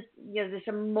sense, this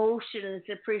emotion and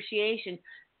this appreciation.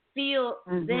 Feel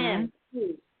them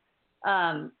too.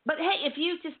 But hey, if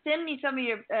you just send me some of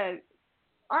your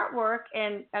artwork,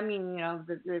 and I mean,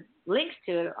 the links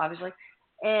to it, obviously,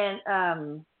 and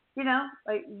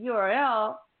like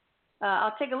URL,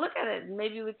 I'll take a look at it, and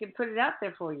maybe we can put it out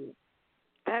there for you.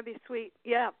 That'd be sweet.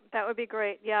 Yeah, that would be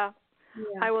great. Yeah.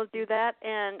 I will do that,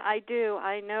 and I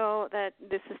know that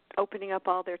this is opening up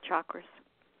all their chakras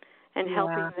and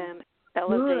helping them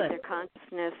elevate their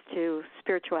consciousness to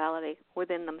spirituality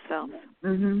within themselves.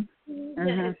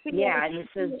 Yeah, and he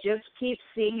says just keep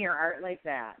seeing your art like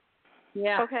that.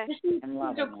 Yeah. Okay. Just and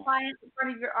loving it. Clients in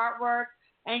front of your artwork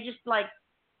and just like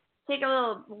take a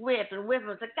little whiff and whiff.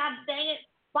 It's like, God dang it,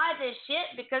 buy this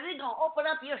shit because it's gonna open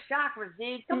up your chakras,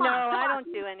 dude. Come on. No, I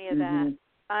don't do any of that.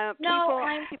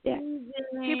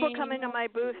 People come into my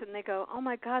booth and they go, oh,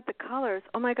 my God, the colors.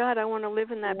 Oh, my God, I want to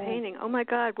live in that painting. Oh, my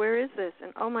God, where is this?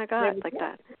 And, oh, my God, like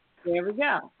that. There we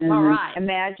go. All right.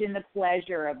 Imagine the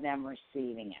pleasure of them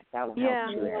receiving it. That will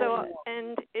help you. So,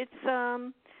 and it's,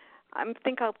 I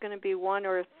think I'm going to be one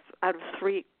or out of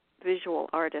three visual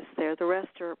artists there. The rest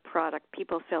are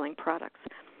people selling products.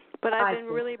 But I've been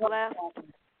really blessed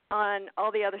on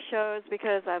all the other shows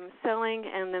because I'm selling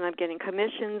and then I'm getting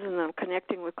commissions and I'm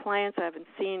connecting with clients I haven't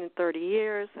seen in 30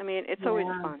 years. I mean, it's always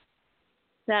fun.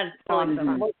 That's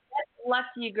awesome. Well, best of luck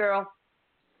to you, girl.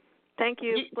 Thank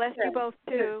you. Bless you both,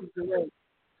 too. You're going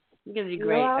to be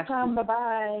great. You're welcome.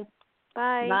 Bye-bye.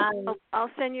 Bye. Bye.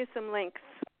 I'll send you some links.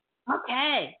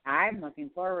 Okay. I'm looking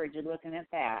forward to looking at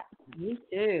that. Me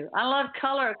too. I love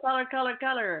color.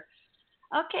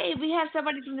 Okay, we have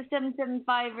somebody from the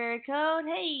 775 area code.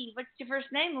 Hey, what's your first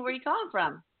name and where are you calling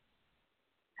from?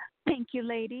 Thank you,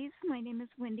 ladies. My name is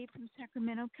Wendy from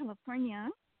Sacramento, California.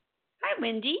 Hi,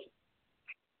 Wendy.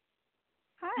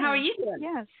 Hi. How are you doing?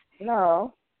 Yes.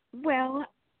 Hello. Well,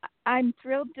 I'm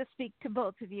thrilled to speak to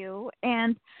both of you.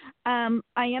 And I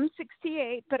am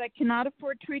 68, but I cannot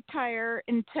afford to retire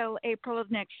until April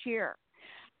of next year.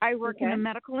 I work in a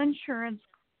medical insurance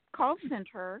call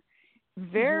center.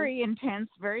 Very intense,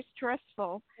 very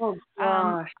stressful. Oh,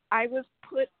 gosh. I was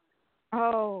put.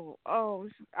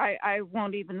 I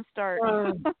won't even start.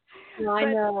 I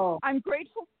know. I'm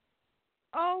grateful.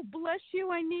 Oh, bless you.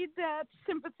 I need that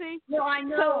sympathy. No, I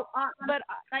know. So, but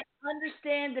I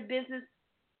understand the business,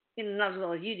 not as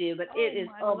well as you do, but it is,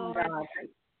 my God.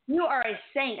 You are a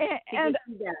saint to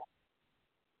do that.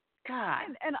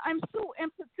 God. And I'm so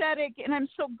empathetic and I'm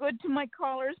so good to my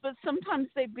callers, but sometimes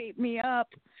they beat me up.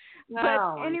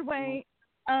 But anyway,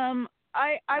 I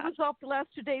was off the last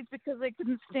 2 days because I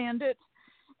couldn't stand it,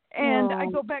 and I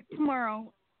go back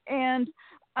tomorrow. And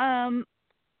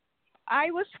I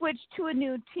was switched to a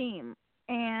new team,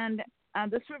 and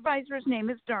the supervisor's name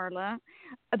is Darla.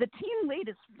 The team lead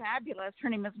is fabulous. Her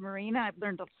name is Marina. I've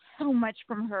learned so much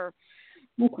from her.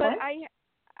 Okay. But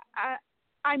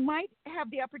I might have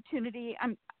the opportunity.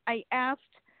 I asked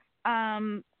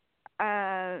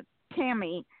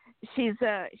Tammy. She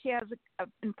has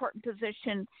an important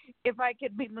position. If I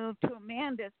could be moved to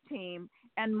Amanda's team,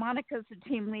 and Monica's the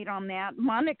team lead on that.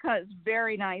 Monica is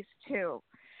very nice too.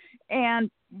 And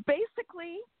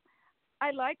basically, I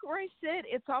like where I sit.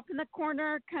 It's off in the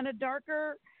corner, kind of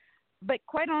darker. But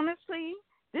quite honestly,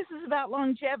 this is about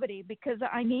longevity because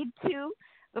I need to.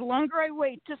 The longer I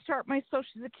wait to start my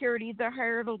Social Security, the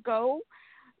higher it'll go.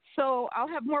 So I'll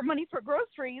have more money for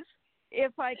groceries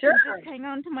if I can just hang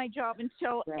on to my job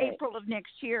until April of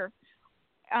next year.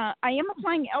 I am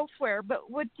applying elsewhere, but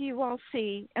what do you all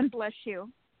see? And bless you.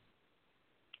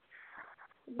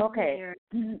 Okay.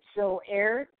 So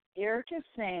Eric is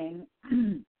saying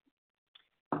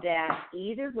that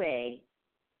either way,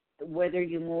 whether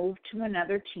you move to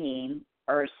another team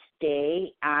or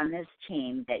stay on this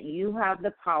team, that you have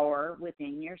the power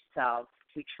within yourself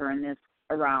to turn this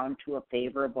around to a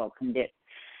favorable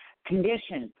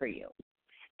condition for you.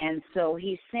 And so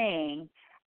he's saying,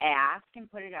 ask and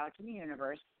put it out to the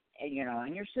universe, and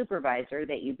your supervisor,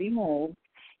 that you be moved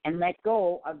and let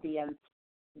go of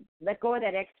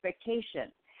that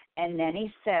expectation. And then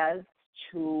he says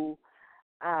to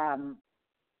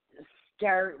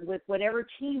start with whatever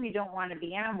team you don't want to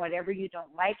be on, whatever you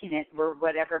don't like in it, or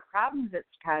whatever problems it's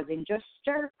causing, just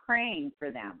start praying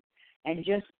for them and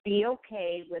just be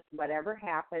okay with whatever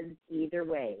happens either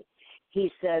way.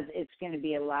 He says it's going to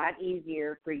be a lot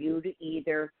easier for you to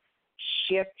either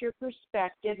shift your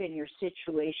perspective in your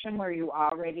situation where you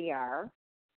already are,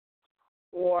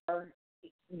 or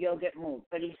you'll get moved.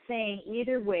 But he's saying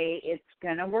either way, it's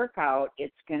going to work out.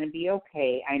 It's going to be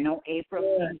okay. I know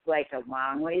April seems like a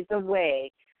long ways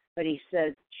away, but he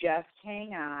says just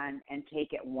hang on and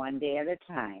take it one day at a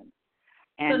time.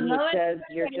 And he says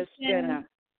you're just going to...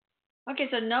 Okay,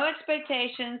 so no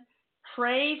expectations.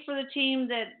 Pray for the team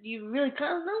that you really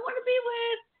don't want to be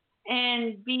with,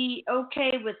 and be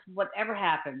okay with whatever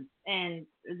happens. And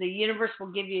the universe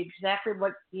will give you exactly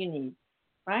what you need,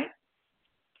 right?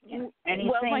 Yeah. And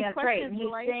he's saying that's right. And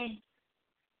he's saying,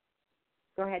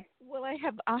 go ahead. Will I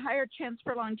have a higher chance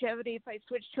for longevity if I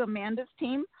switch to Amanda's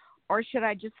team, or should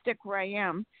I just stick where I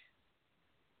am?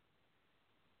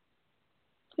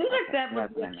 Seems like that was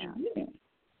what you do.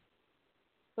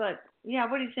 But, yeah,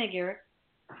 what do you think, Eric?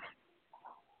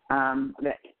 I'm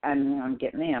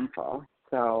getting the info.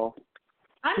 So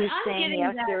he's saying,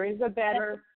 yes, there is a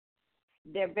better,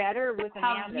 they're better with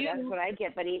Amanda. That's what I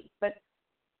get. But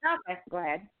okay. Go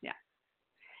ahead. Yeah.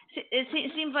 It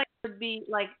seems like it would be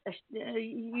like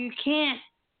you can't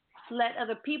let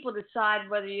other people decide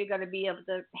whether you're going to be able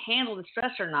to handle the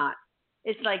stress or not.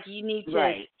 It's like you need to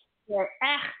say,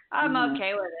 I'm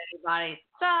okay with anybody.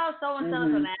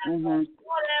 So-and-so's an asshole.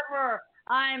 Whatever.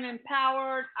 I'm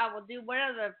empowered. I will do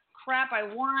whatever the crap I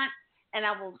want, and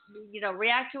I will,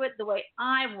 react to it the way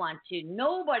I want to.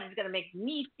 Nobody's going to make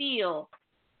me feel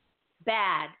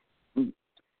bad.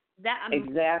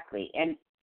 Exactly. And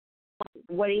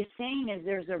what he's saying is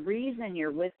there's a reason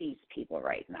you're with these people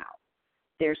right now.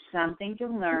 There's something to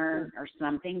learn or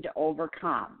something to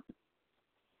overcome.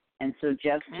 And so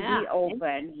just to be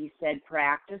open, he said,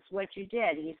 practice what you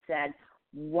did. He said,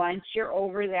 once you're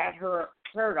over that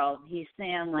hurdle, he's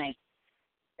saying, like,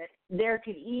 there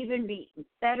could even be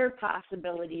better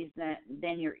possibilities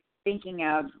than you're thinking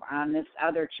of on this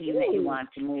other team that you want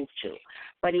to move to.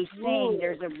 But he's saying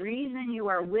there's a reason you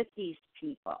are with these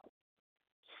people.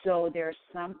 So there's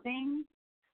something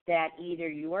that either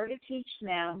you are to teach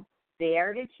them, they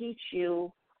are to teach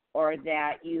you, or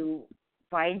that you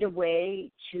find a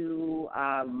way to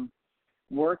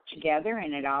work together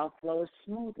and it all flows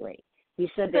smoothly. He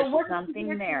said there's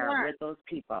something there with those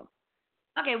people.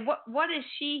 Okay, what is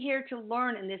she here to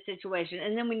learn in this situation?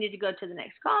 And then we need to go to the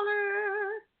next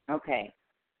caller. Okay.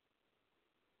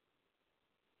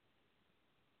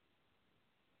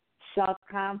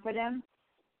 Self-confidence.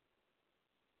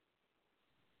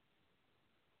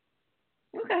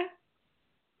 Okay.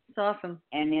 That's awesome.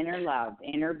 And inner love,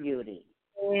 inner beauty.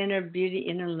 Inner beauty,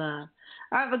 inner love.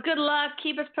 All right, well, good luck.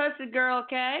 Keep us posted, girl,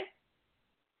 okay?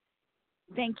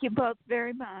 Thank you both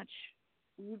very much.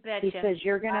 You betcha. He says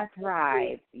you're going to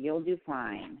thrive. You'll do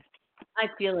fine. I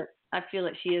feel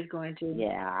it. She is going to.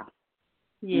 Yeah.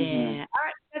 Yeah. Mm-hmm. All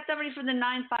right, got somebody from the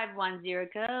 9510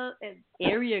 code,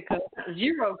 area code,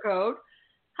 0 code.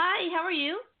 Hi, how are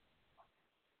you?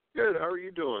 Good. How are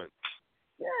you doing?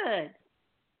 Good.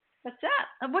 What's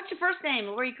up? What's your first name?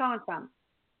 Where are you calling from?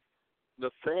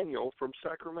 Nathaniel from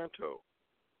Sacramento.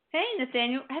 Hey,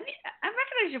 Nathaniel. I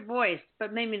recognize your voice,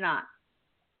 but maybe not.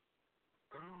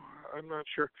 Oh, I'm not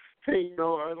sure. Hey, I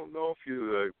don't know if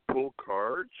you pull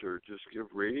cards or just give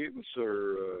readings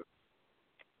or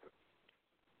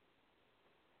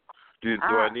do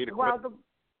I need a question?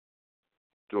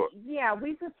 Yeah,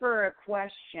 we prefer a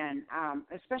question,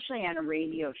 especially on a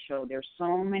radio show. There's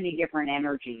so many different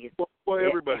energies. Well,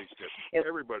 everybody's different.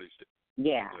 Everybody's different.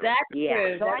 Yeah, that's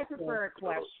true. So I prefer a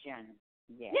question.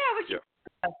 Yeah.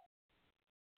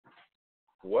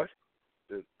 What?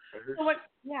 I heard.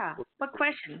 What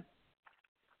question?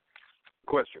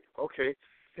 Question. Okay.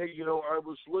 Hey, I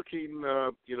was looking,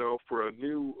 for a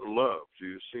new love. Do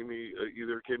you see me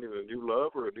either getting a new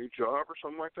love or a new job or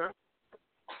something like that?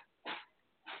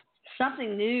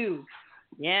 Something new.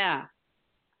 Yeah.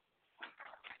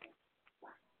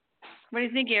 What do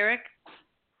you think, Eric?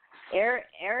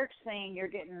 Eric's saying you're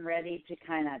getting ready to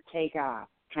kind of take off,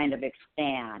 kind of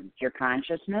expand your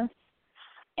consciousness.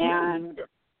 And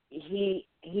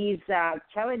he's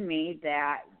telling me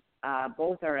that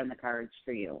both are in the cards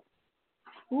for you.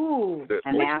 Ooh.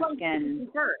 I'm asking.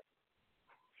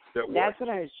 That's what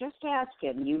I was just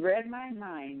asking. You read my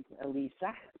mind,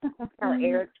 Elisa. Or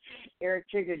Eric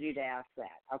triggered you to ask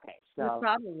that. Okay, so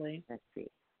probably. Let's see.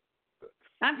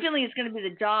 I'm feeling it's going to be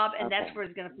the job, and that's where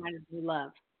he's going to find his new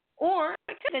love. Or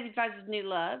it could be he finds his new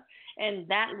love, and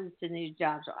that leads to a new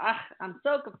job. So I'm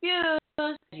so confused,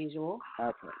 as usual.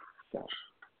 Okay, so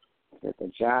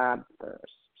the job first.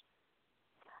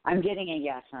 I'm getting a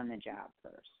yes on the job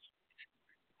first.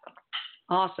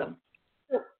 Awesome.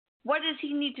 What does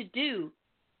he need to do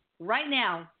right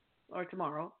now or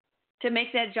tomorrow to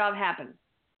make that job happen?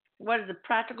 What are the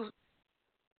practical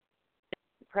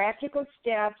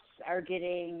steps are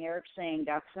getting, Eric saying,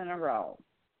 ducks in a row.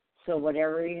 So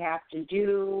whatever you have to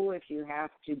do, if you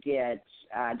have to get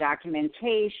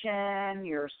documentation,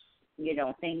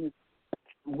 things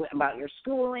about your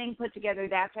schooling put together,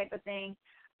 that type of thing,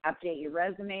 update your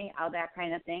resume, all that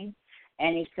kind of thing.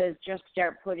 And he says just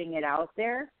start putting it out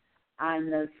there on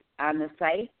the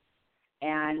site,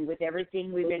 and with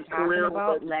everything we've been talking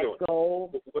about, let go.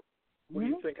 What do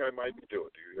you think I might be doing?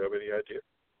 Do you have any idea?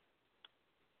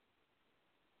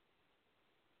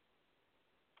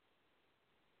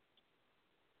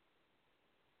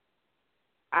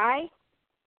 I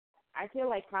feel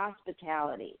like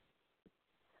hospitality,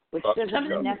 which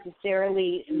doesn't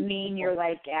necessarily mean you're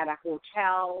like at a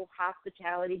hotel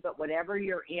hospitality, but whatever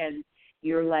you're in,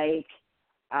 you're like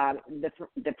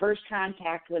the first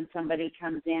contact when somebody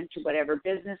comes into whatever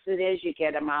business it is, you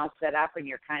get them all set up, and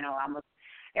you're kind of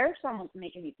Eric's almost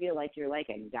making you feel like you're like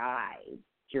a guide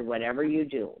to whatever you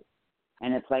do,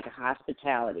 and it's like a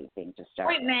hospitality thing to start.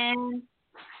 Wait, man.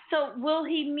 So will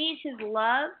he meet his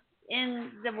love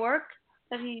in the work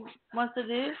that he wants to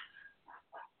do?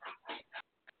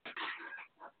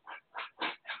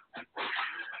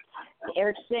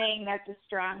 Eric's saying that's a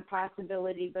strong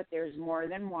possibility, but there's more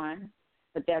than one.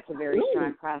 But that's a very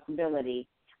strong possibility.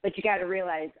 But you got to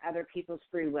realize other people's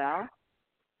free will,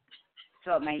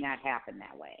 so it may not happen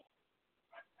that way.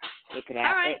 It could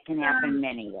happen. It can happen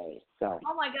many ways. So.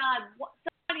 Oh my God!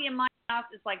 Somebody in my house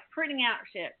is like printing out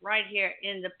shit right here,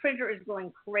 and the printer is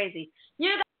going crazy.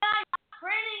 You guys are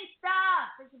printing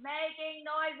stuff. It's making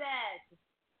noises.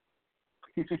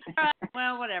 All right,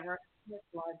 well, whatever. That's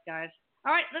life, guys.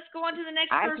 All right, let's go on to the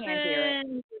next I person. can't hear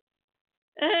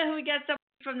it. We got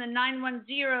somebody from the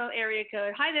 910 area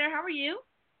code. Hi there, how are you?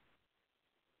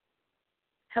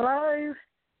 Hello,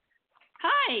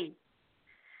 Hi.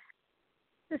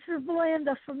 this is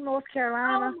Belinda from North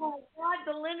Carolina. Oh, my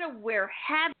God, Belinda, where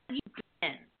have you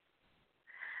been?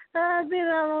 I've been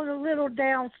on a little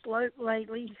down slope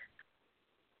lately.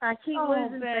 I keep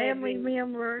losing family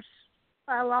members.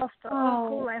 I lost an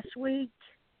uncle last week.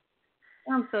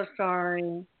 I'm so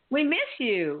sorry. We miss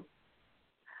you.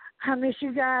 I miss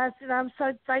you guys, and I'm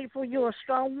so thankful you're a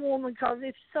strong woman, because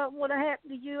if something would have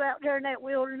happened to you out there in that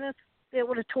wilderness, it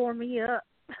would have torn me up.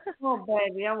 Oh,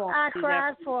 baby, I won't. I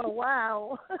cried for a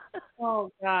while.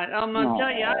 Oh, God. I'm going to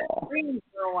tell you, I screamed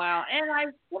for a while, and I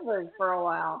shivered for a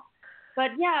while.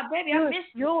 But, yeah, baby, I miss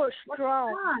you. You're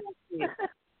strong.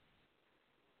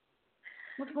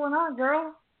 What's going on,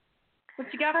 girl?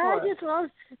 What you got for us? I just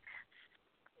want to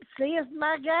see if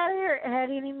my guy Eric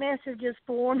had any messages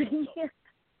for me.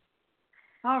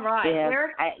 All right. Yeah,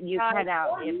 Eric, you cut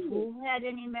out. If who had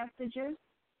any messages?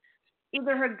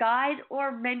 Either her guide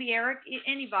or maybe Eric,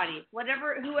 anybody,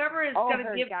 whoever is going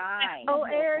to give. Guide. Oh,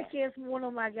 Eric is one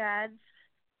of my guides.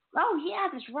 Oh, yeah,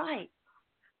 that's right.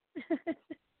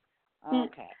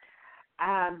 Okay.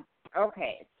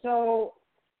 Okay. So,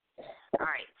 all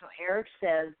right. So Eric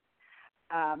says,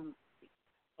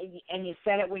 and you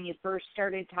said it when you first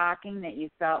started talking that you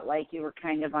felt like you were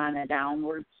kind of on a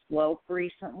downward slope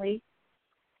recently.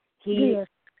 Yes.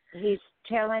 He's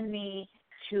telling me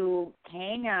to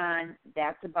hang on.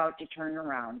 That's about to turn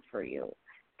around for you.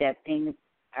 That things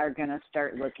are going to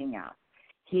start looking up.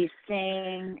 He's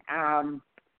saying,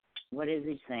 what is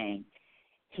he saying?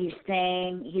 He's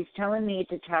telling me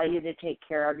to tell you to take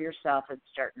care of yourself and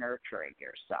start nurturing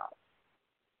yourself.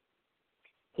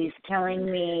 He's telling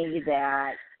me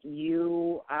that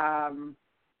you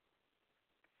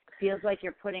feels like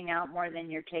you're putting out more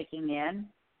than you're taking in.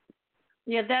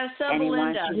 Yeah, that's so and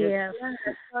Belinda. He wants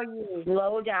you to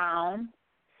slow down,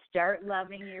 start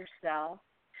loving yourself,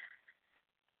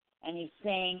 and he's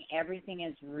saying everything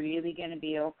is really going to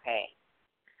be okay.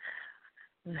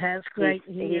 That's great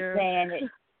to hear. He's saying it.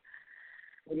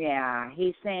 Yeah,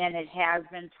 he's saying it has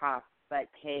been tough, but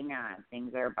hang on,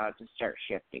 things are about to start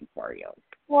shifting for you.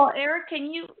 Well, Eric,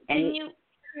 can you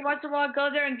once in a while go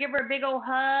there and give her a big old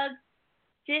hug?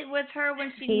 Sit with her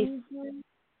when she needs you.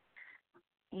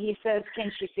 He says,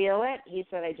 can she feel it? He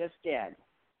said, I just did.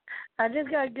 I just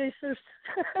got goosebumps.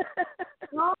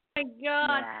 Oh, my God.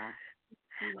 Yeah.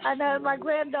 I know my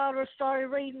granddaughter started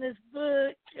reading this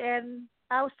book, and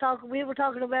we were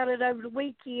talking about it over the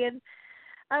weekend.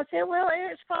 I said, well,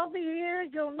 Eric's probably here.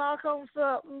 He'll knock on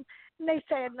something. And they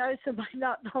said, no, somebody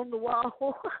knocked on the wall.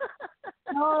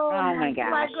 Oh, my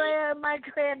gosh. My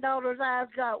granddaughter's eyes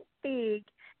got big.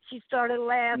 She started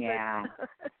laughing. Yeah.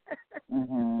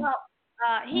 Mm-hmm. Well,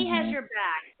 he has your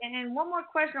back. And one more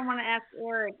question I want to ask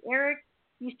Eric. Eric,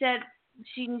 you said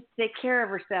she needs to take care of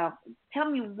herself. Tell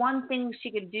me one thing she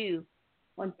could do,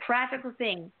 one practical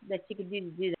thing that she could do to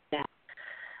do that.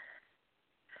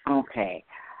 Okay.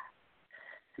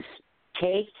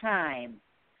 Take time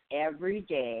every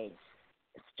day,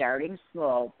 starting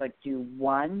slow, but do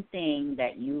one thing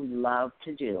that you love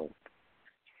to do.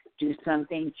 Do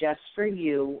something just for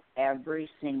you every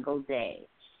single day.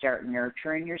 Start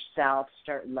nurturing yourself.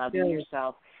 Start loving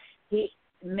yourself.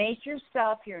 Make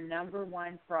yourself your number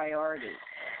one priority,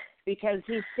 because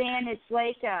he's saying it's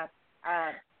like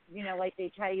like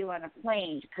they tell you on a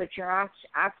plane to put your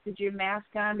oxygen mask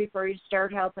on before you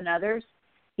start helping others.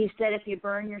 He said if you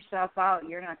burn yourself out,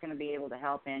 you're not going to be able to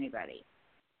help anybody.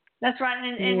 That's right.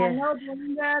 And I know,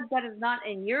 Belinda, that is not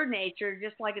in your nature,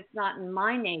 just like it's not in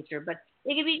my nature. But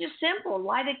it can be just simple.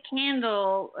 Light a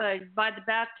candle by the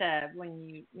bathtub when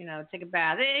you take a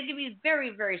bath. It can be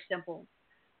very, very simple.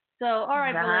 So, all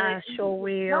right, Belinda. I sure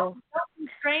will. Don't be a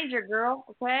stranger, girl,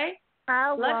 okay?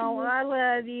 I won't. I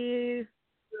love you.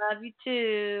 Love you,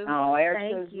 too. Oh,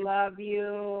 Eric says love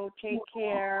you. Take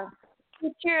care.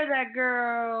 Take care of that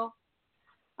girl.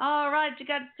 All right, you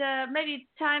got maybe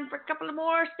time for a couple of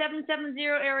more. 770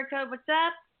 area code. What's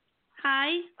up?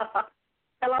 Hi.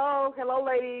 Hello,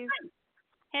 ladies.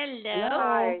 Hello.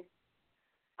 Hi.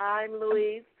 I'm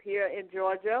Louise here in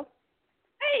Georgia.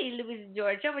 Hey, Louise in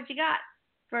Georgia. What you got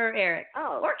for Eric?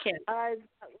 Or Kim?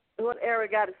 What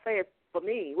Eric got to say for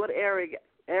me? What Eric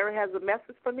has a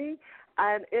message for me,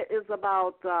 and it is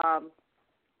about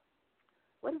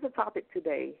what is the topic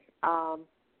today?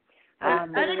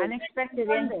 Unexpected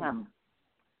income.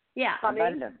 Yeah.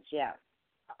 Abundance, yeah.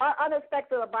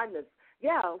 Unexpected abundance.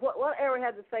 Yeah, what Eric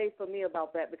had to say for me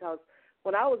about that, because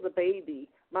when I was a baby,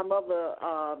 my mother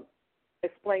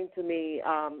explained to me,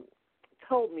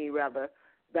 told me rather,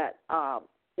 that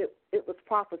it was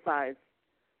prophesied.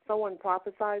 Someone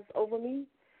prophesied over me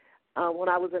when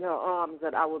I was in her arms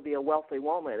that I would be a wealthy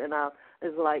woman, and I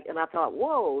thought,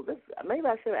 whoa, maybe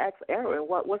I should ask Erin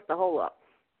what's the hold up.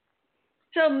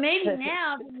 So maybe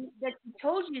now that she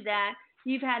told you that,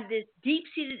 you've had this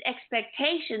deep-seated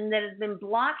expectation that has been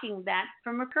blocking that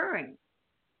from occurring.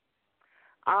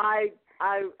 I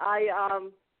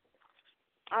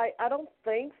don't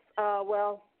think.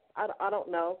 Well, I don't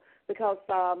know, because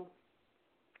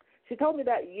she told me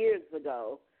that years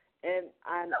ago, and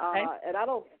I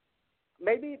don't.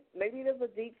 Maybe there's a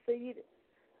deep seed,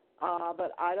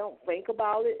 but I don't think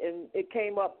about it, and it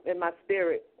came up in my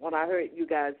spirit when I heard you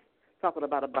guys talking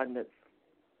about abundance.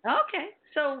 Okay,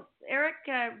 so Eric,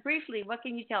 briefly, what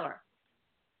can you tell her?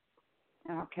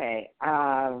 Okay.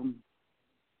 I'm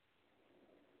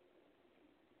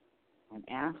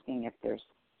asking if there's.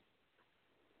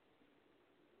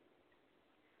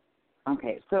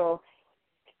 Okay, so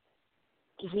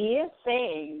he is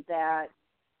saying that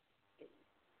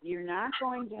you're not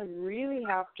going to really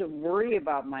have to worry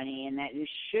about money, and that you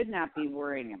should not be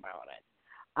worrying about it.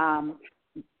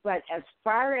 But as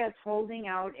far as holding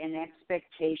out an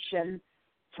expectation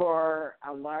for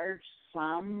a large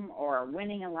sum or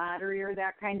winning a lottery or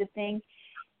that kind of thing,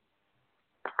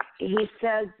 he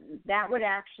says that would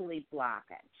actually block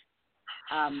it.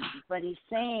 But he's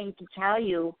saying to tell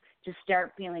you to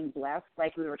start feeling blessed,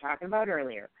 like we were talking about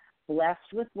earlier,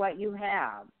 blessed with what you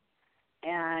have.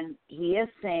 And he is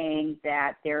saying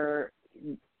that there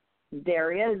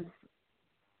is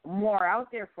more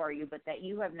out there for you, but that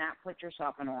you have not put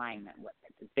yourself in alignment with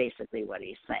it, is basically what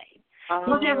he's saying. He's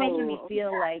not making me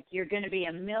feel like you're going to be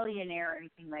a millionaire or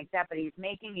anything like that, but he's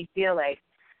making me feel like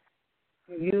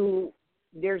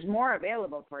there's more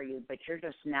available for you, but you're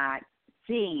just not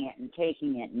seeing it and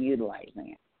taking it and utilizing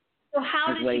it. So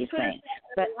how did you put it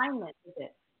in alignment with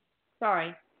it?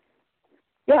 Sorry.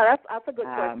 Yeah, that's a good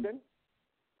question.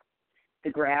 The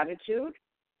gratitude.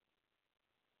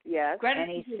 Yes.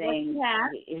 And he's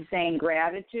saying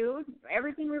gratitude,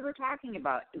 everything we were talking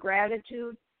about,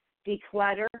 gratitude,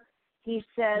 declutter. He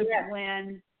says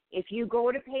if you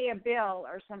go to pay a bill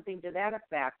or something to that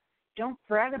effect, don't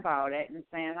fret about it and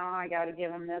saying, oh, I got to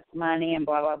give him this money and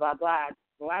blah, blah, blah, blah.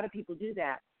 A lot of people do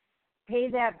that. Pay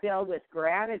that bill with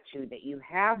gratitude that you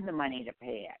have the money to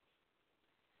pay it.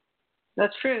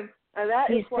 That's true. And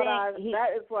that is what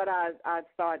I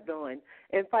start doing.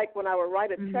 In fact, when I would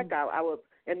write a check out, I would,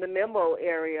 in the memo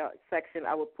area section,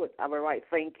 I would write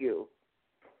thank you.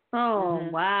 Oh,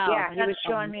 wow. Yeah, he was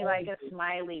showing me like a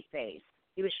smiley face.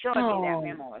 He was showing me that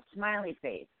memo, a smiley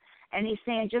face. And he's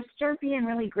saying just start being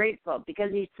really grateful,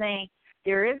 because he's saying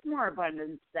there is more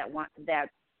abundance that's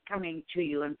coming to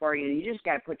you and for you. You just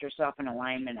got to put yourself in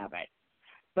alignment of it.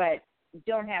 But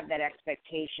don't have that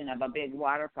expectation of a big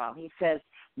waterfall. He says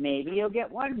maybe you'll get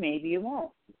one, maybe you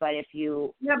won't. But if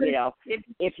you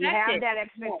if you have that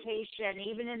expectation,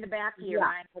 even in the back of your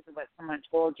mind because of what someone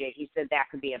told you, he said that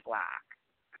could be a block.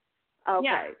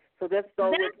 Okay, so let's go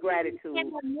with gratitude.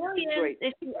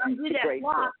 If you undo that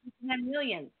block, you can have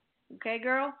millions. Okay,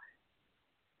 girl?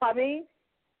 I mean?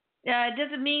 It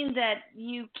doesn't mean that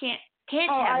you can't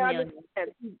have millions.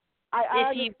 I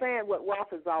understand what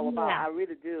wealth is all about. I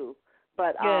really do.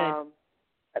 But and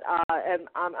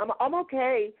I'm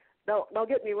okay. Don't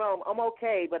get me wrong. I'm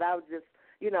okay, but I was just,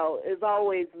 it's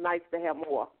always nice to have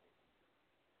more.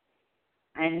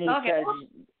 And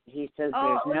he says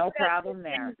there's no problem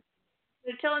there.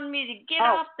 They're telling me to get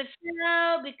off the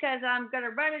show because I'm going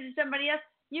to run into somebody else.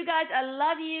 You guys, I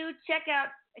love you. Check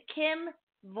out Kim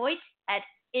Voigt at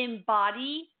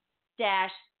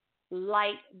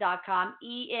embody-light.com,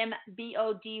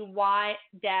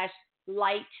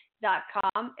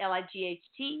 embody-light.com,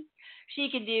 LIGHT. She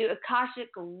can do Akashic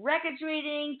records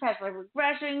reading, past life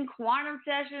regression, quantum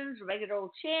sessions, regular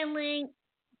old channeling.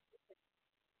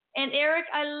 And Eric,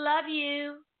 I love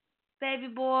you, baby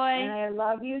boy. And I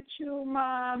love you too,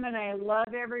 Mom, and I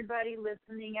love everybody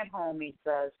listening at home, he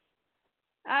says.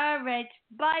 All right.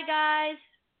 Bye, guys.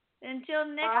 Until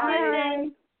next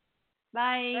Tuesday.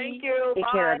 Bye. Thank you. Take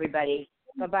care, everybody.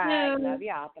 Bye-bye. Love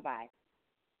y'all. Bye-bye.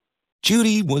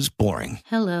 Judy was boring.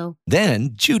 Hello.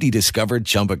 Then Judy discovered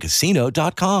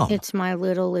ChumbaCasino.com. It's my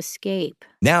little escape.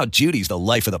 Now Judy's the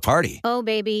life of the party. Oh,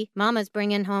 baby, mama's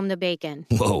bringing home the bacon.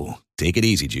 Whoa, take it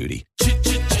easy, Judy.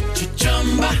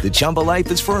 The Chumba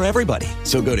life is for everybody.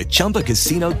 So go to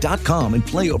ChumbaCasino.com and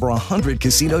play over 100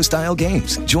 casino-style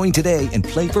games. Join today and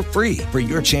play for free for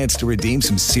your chance to redeem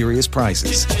some serious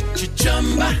prizes.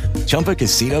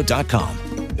 ChumbaCasino.com.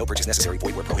 No purchase necessary.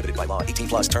 Void where prohibited by law. 18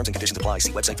 plus terms and conditions apply.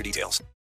 See website for details.